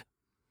stealth check.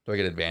 Do I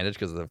get advantage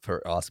because of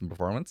her awesome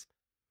performance?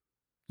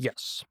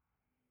 Yes.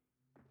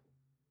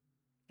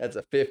 That's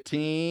a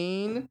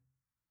 15.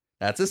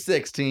 That's a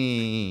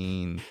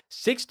 16.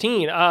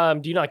 16.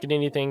 Do you not get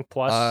anything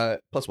plus?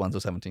 Plus 1, so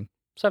 17.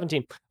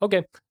 17.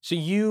 Okay. So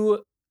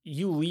you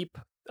leap,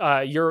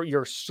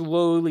 you're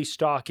slowly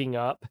stalking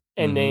up,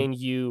 and Mhm. then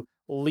you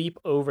leap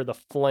over the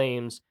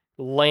flames,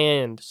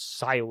 land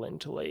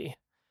silently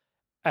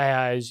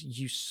as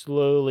you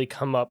slowly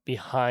come up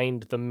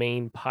behind the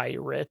main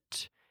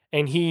pirate,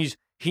 and he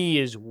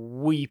is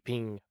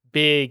weeping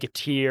big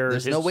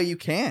tears. There's no way you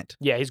can't.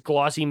 Yeah, his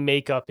glossy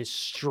makeup is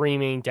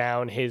streaming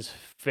down his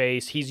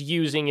face. He's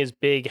using his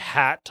big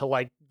hat to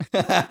like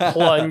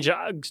plunge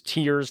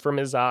tears from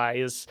his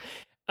eyes.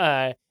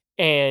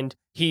 And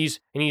he's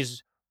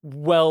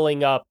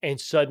welling up, and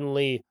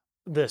suddenly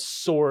the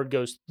sword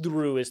goes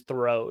through his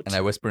throat. And I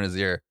whisper in his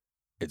ear,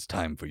 "It's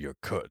time for your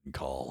curtain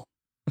call."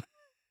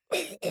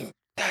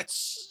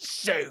 That's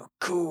so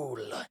cool.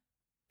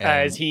 And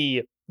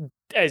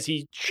As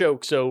he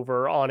chokes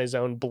over on his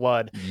own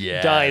blood,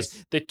 yes.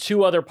 dies. The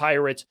two other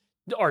pirates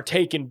are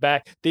taken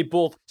back. They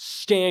both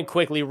stand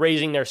quickly,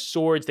 raising their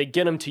swords. They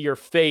get them to your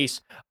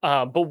face,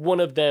 but one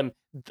of them,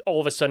 all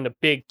of a sudden, a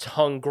big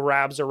tongue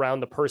grabs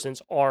around the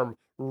person's arm,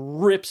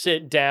 rips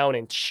it down,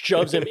 and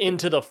shoves him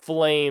into the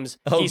flames.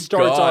 Oh, he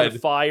starts on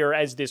God. fire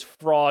as this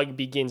frog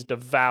begins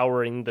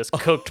devouring this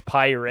cooked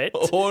pirate.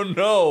 Oh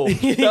no,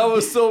 that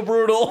was so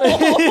brutal.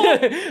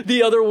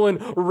 The other one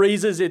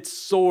raises its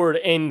sword,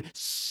 and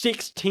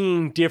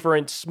 16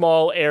 different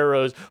small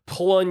arrows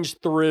plunge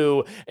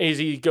through as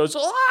he goes,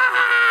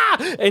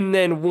 "Ah!" And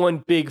then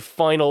one big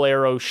final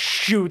arrow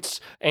shoots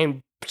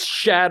and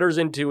shatters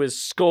into his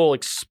skull,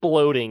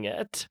 exploding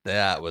it.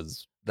 That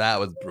was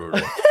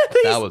brutal.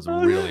 That was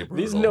really brutal.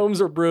 These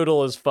gnomes are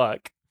brutal as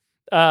fuck.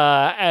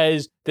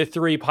 As the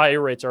three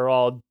pirates are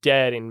all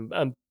dead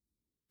in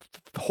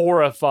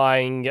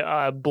horrifying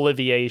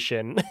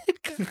oblivion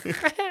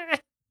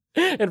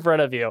in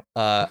front of you.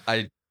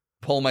 I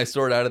pull my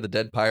sword out of the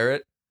dead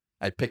pirate.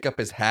 I pick up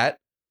his hat.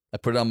 I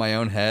put it on my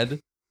own head,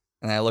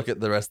 and I look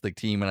at the rest of the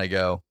team and I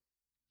go,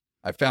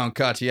 "I found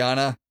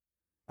Katiana.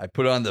 I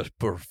put on the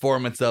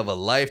performance of a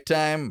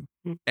lifetime,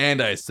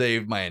 and I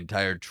saved my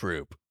entire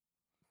troop.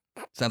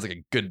 Sounds like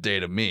a good day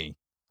to me."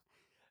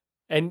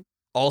 And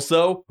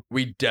also,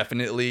 we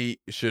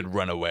definitely should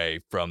run away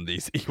from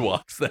these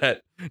Ewoks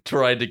that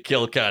tried to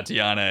kill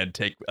Katiana and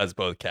take us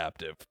both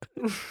captive.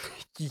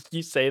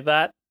 you say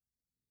that?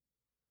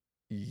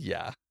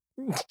 Yeah.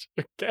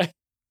 Okay.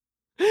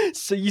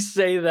 So you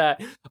say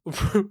that.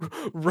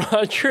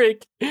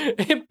 Roderick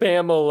and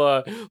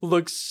Pamela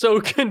look so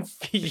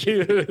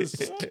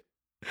confused.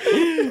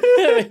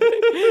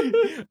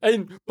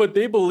 But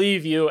they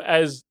believe you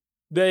as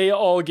they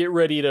all get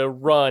ready to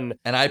run.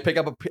 And I pick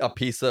up a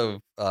piece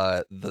of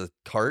the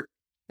cart.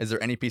 Is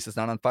there any piece that's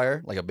not on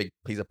fire? Like a big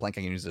piece of plank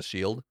I can use as a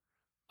shield?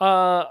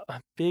 A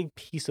big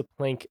piece of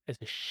plank as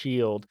a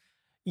shield.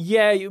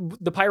 Yeah,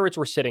 the pirates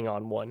were sitting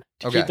on one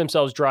to Okay. keep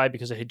themselves dry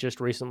because it had just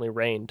recently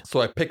rained.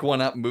 So I pick one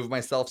up, move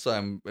myself so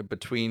I'm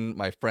between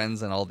my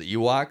friends and all the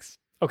Ewoks.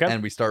 Okay.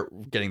 And we start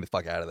getting the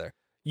fuck out of there.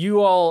 You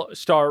all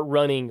start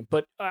running,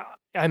 but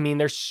I mean,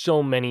 there's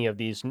so many of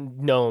these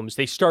gnomes.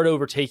 They start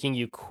overtaking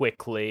you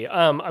quickly.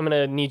 I'm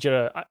gonna need you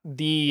to.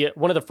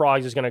 One of the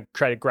frogs is gonna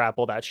try to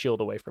grapple that shield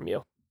away from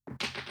you.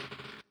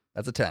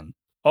 That's a 10.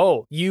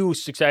 Oh, you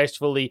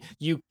successfully,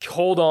 you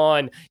hold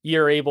on,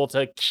 you're able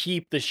to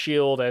keep the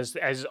shield as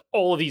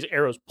all of these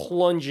arrows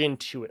plunge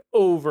into it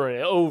over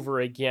and over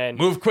again.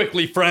 Move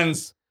quickly,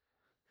 friends.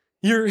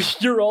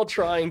 You're all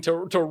trying to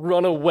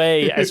run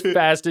away as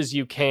fast as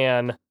you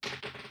can.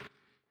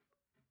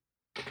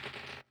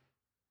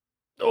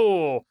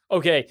 Oh,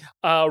 okay.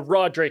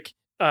 Roderick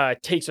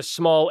takes a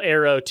small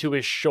arrow to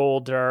his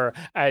shoulder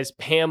as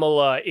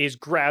Pamela is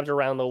grabbed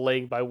around the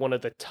leg by one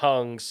of the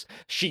tongues.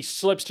 She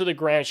slips to the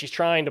ground. She's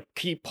trying to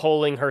keep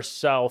pulling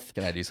herself.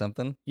 Can I do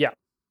something? Yeah.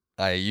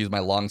 I use my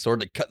long sword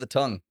to cut the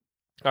tongue.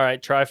 All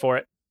right, try for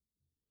it.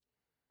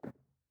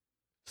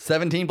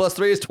 17 plus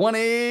 3 is 20.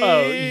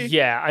 Oh,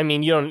 yeah. I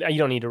mean, you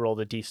don't need to roll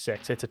the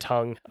d6. It's a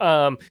tongue.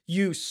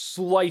 You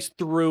slice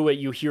through it.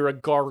 You hear a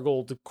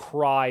gargled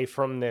cry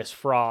from this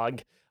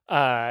frog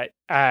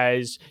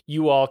as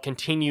you all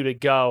continue to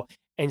go.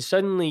 And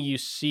suddenly you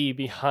see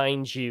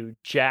behind you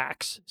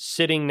Jax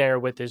sitting there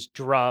with his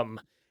drum.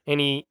 And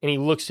he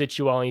looks at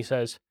you all and he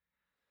says,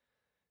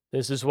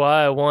 "This is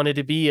why I wanted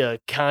to be a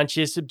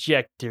conscious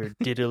objector,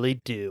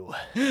 diddly-do."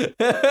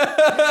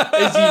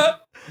 As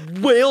he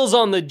wails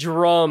on the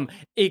drum,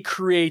 it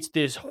creates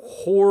this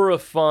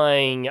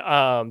horrifying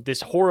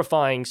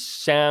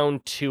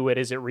sound to it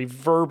as it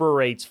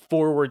reverberates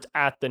forwards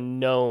at the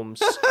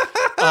gnomes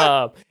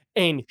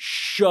and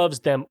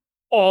shoves them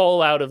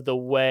all out of the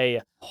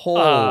way.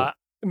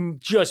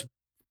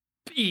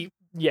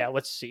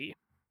 Let's see.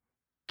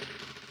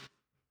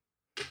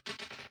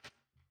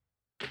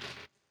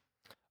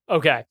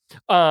 Okay.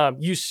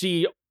 You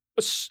see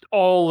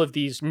all of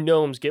these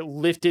gnomes get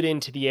lifted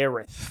into the air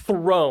and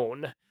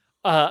thrown.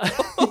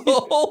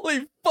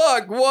 Holy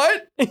fuck,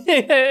 what?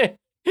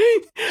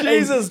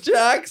 Jesus,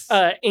 Jax.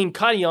 And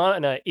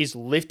Katiana is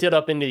lifted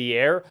up into the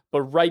air,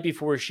 but right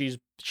before she's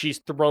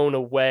thrown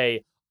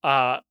away,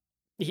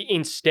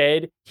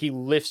 instead he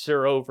lifts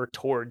her over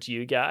towards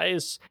you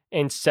guys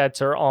and sets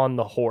her on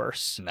the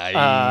horse.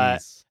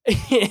 Nice.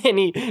 And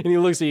he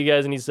looks at you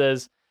guys and he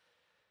says,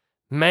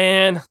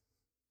 "Man,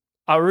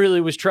 I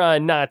really was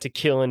trying not to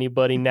kill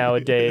anybody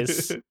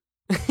nowadays."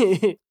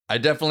 I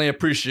definitely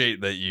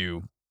appreciate that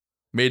you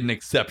made an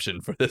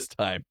exception for this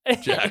time,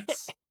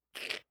 Jax.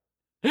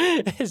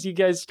 As you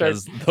guys start,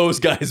 Because those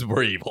guys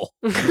were evil.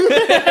 They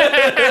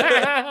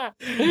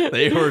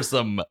were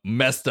some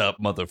messed up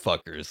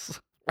motherfuckers.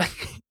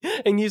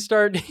 and you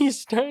start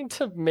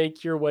to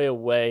make your way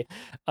away,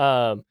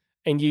 and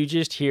you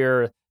just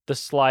hear the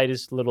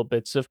slightest little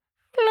bits of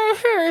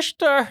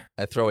I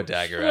throw a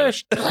dagger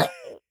at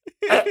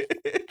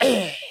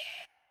it.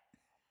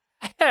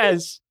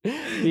 as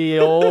the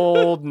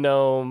old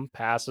gnome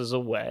passes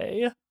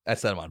away. I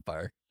set him on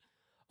fire.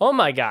 Oh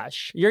my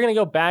gosh. You're going to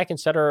go back and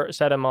set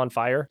him on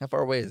fire? How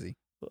far away is he?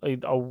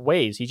 A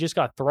ways. He just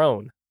got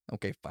thrown.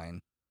 Okay,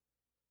 fine.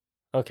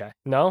 Okay.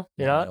 No?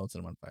 You're not? I don't set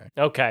him on fire.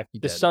 Okay. He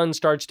The dead. sun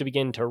starts to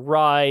begin to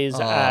rise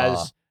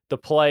as the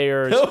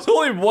players... That was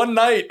only one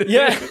night.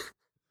 Yeah.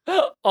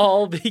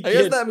 All begin... I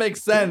guess that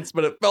makes sense,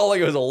 but it felt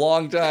like it was a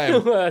long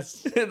time.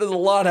 There's a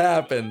lot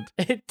happened.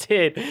 It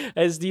did.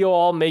 As you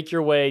all make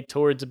your way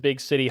towards a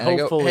big city, And I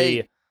go, hopefully...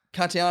 hey,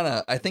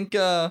 Katiana, I think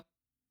I'm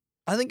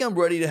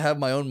ready to have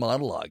my own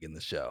monologue in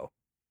the show.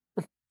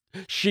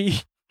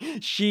 She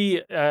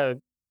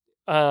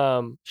kind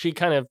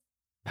of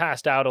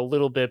passed out a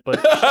little bit, but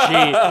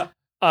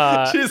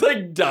she's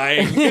like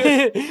dying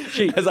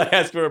she as I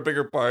ask for a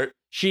bigger part.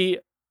 she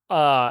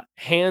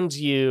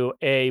hands you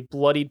a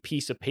bloodied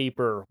piece of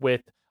paper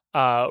with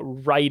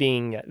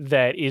writing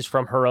that is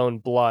from her own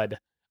blood,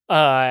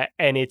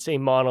 and it's a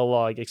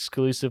monologue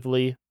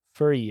exclusively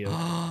for you.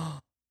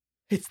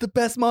 It's the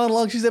best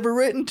monologue she's ever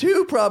written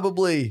too,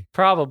 probably.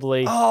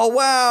 Probably. Oh,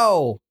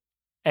 wow.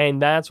 And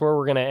that's where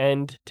we're gonna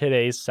end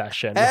today's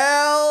session.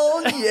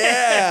 Hell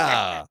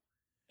yeah.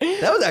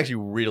 That was actually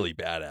really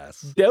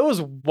badass. That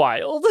was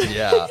wild.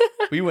 Yeah.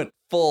 We went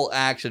full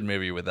action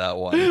movie with that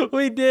one.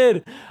 We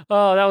did.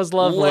 Oh, that was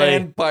lovely.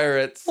 Land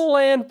pirates.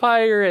 Land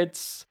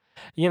pirates.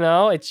 You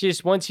know, it's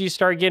just once you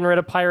start getting rid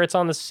of pirates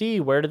on the sea,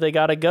 where do they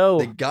gotta go?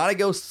 They gotta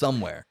go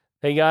somewhere.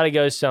 They gotta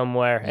go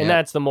somewhere. And Yep.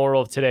 that's the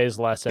moral of today's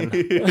lesson.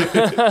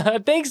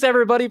 Thanks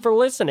everybody for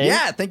listening.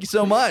 Yeah, thank you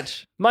so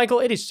much. Michael,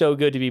 it is so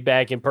good to be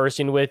back in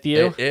person with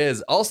you. It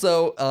is.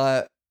 Also,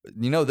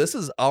 this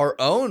is our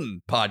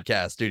own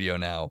podcast studio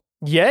now.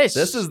 Yes.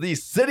 This is the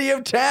City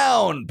of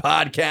Town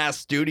podcast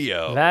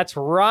studio. That's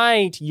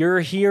right.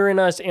 You're hearing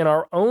us in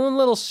our own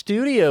little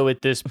studio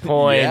at this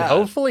point. Yeah.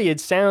 Hopefully it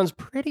sounds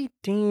pretty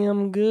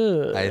damn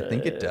good. I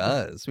think it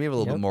does. We have a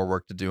little Yep. bit more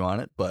work to do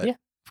on it, but Yeah.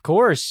 Of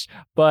course.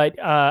 But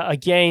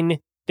again,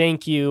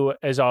 thank you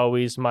as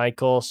always,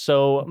 Michael,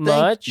 so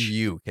much. thank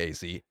you,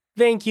 Casey.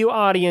 Thank you,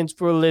 audience,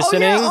 for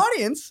listening. Oh, yeah,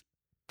 audience.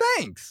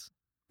 Thanks.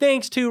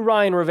 Thanks to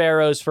Ryan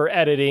Riveros for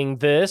editing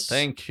this.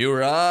 Thank you,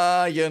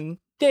 Ryan.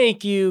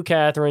 Thank you,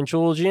 Catherine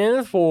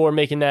Chulgin, for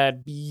making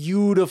that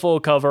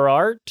beautiful cover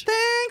art.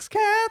 Thanks,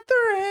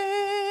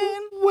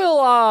 Catherine.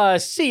 We'll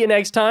see you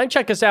next time.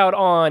 Check us out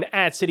on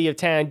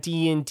 @CityOfTown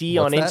D&D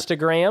on What's that?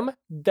 Instagram.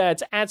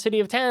 That's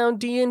 @CityOfTown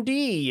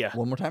D&D.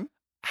 One more time.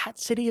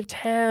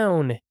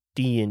 @CityOfTown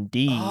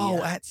D&D.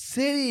 Oh, at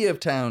City of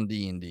Town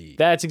D&D.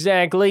 That's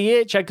exactly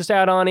it. Check us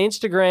out on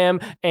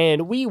Instagram,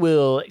 and we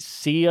will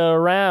see you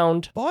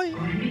around.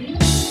 Bye.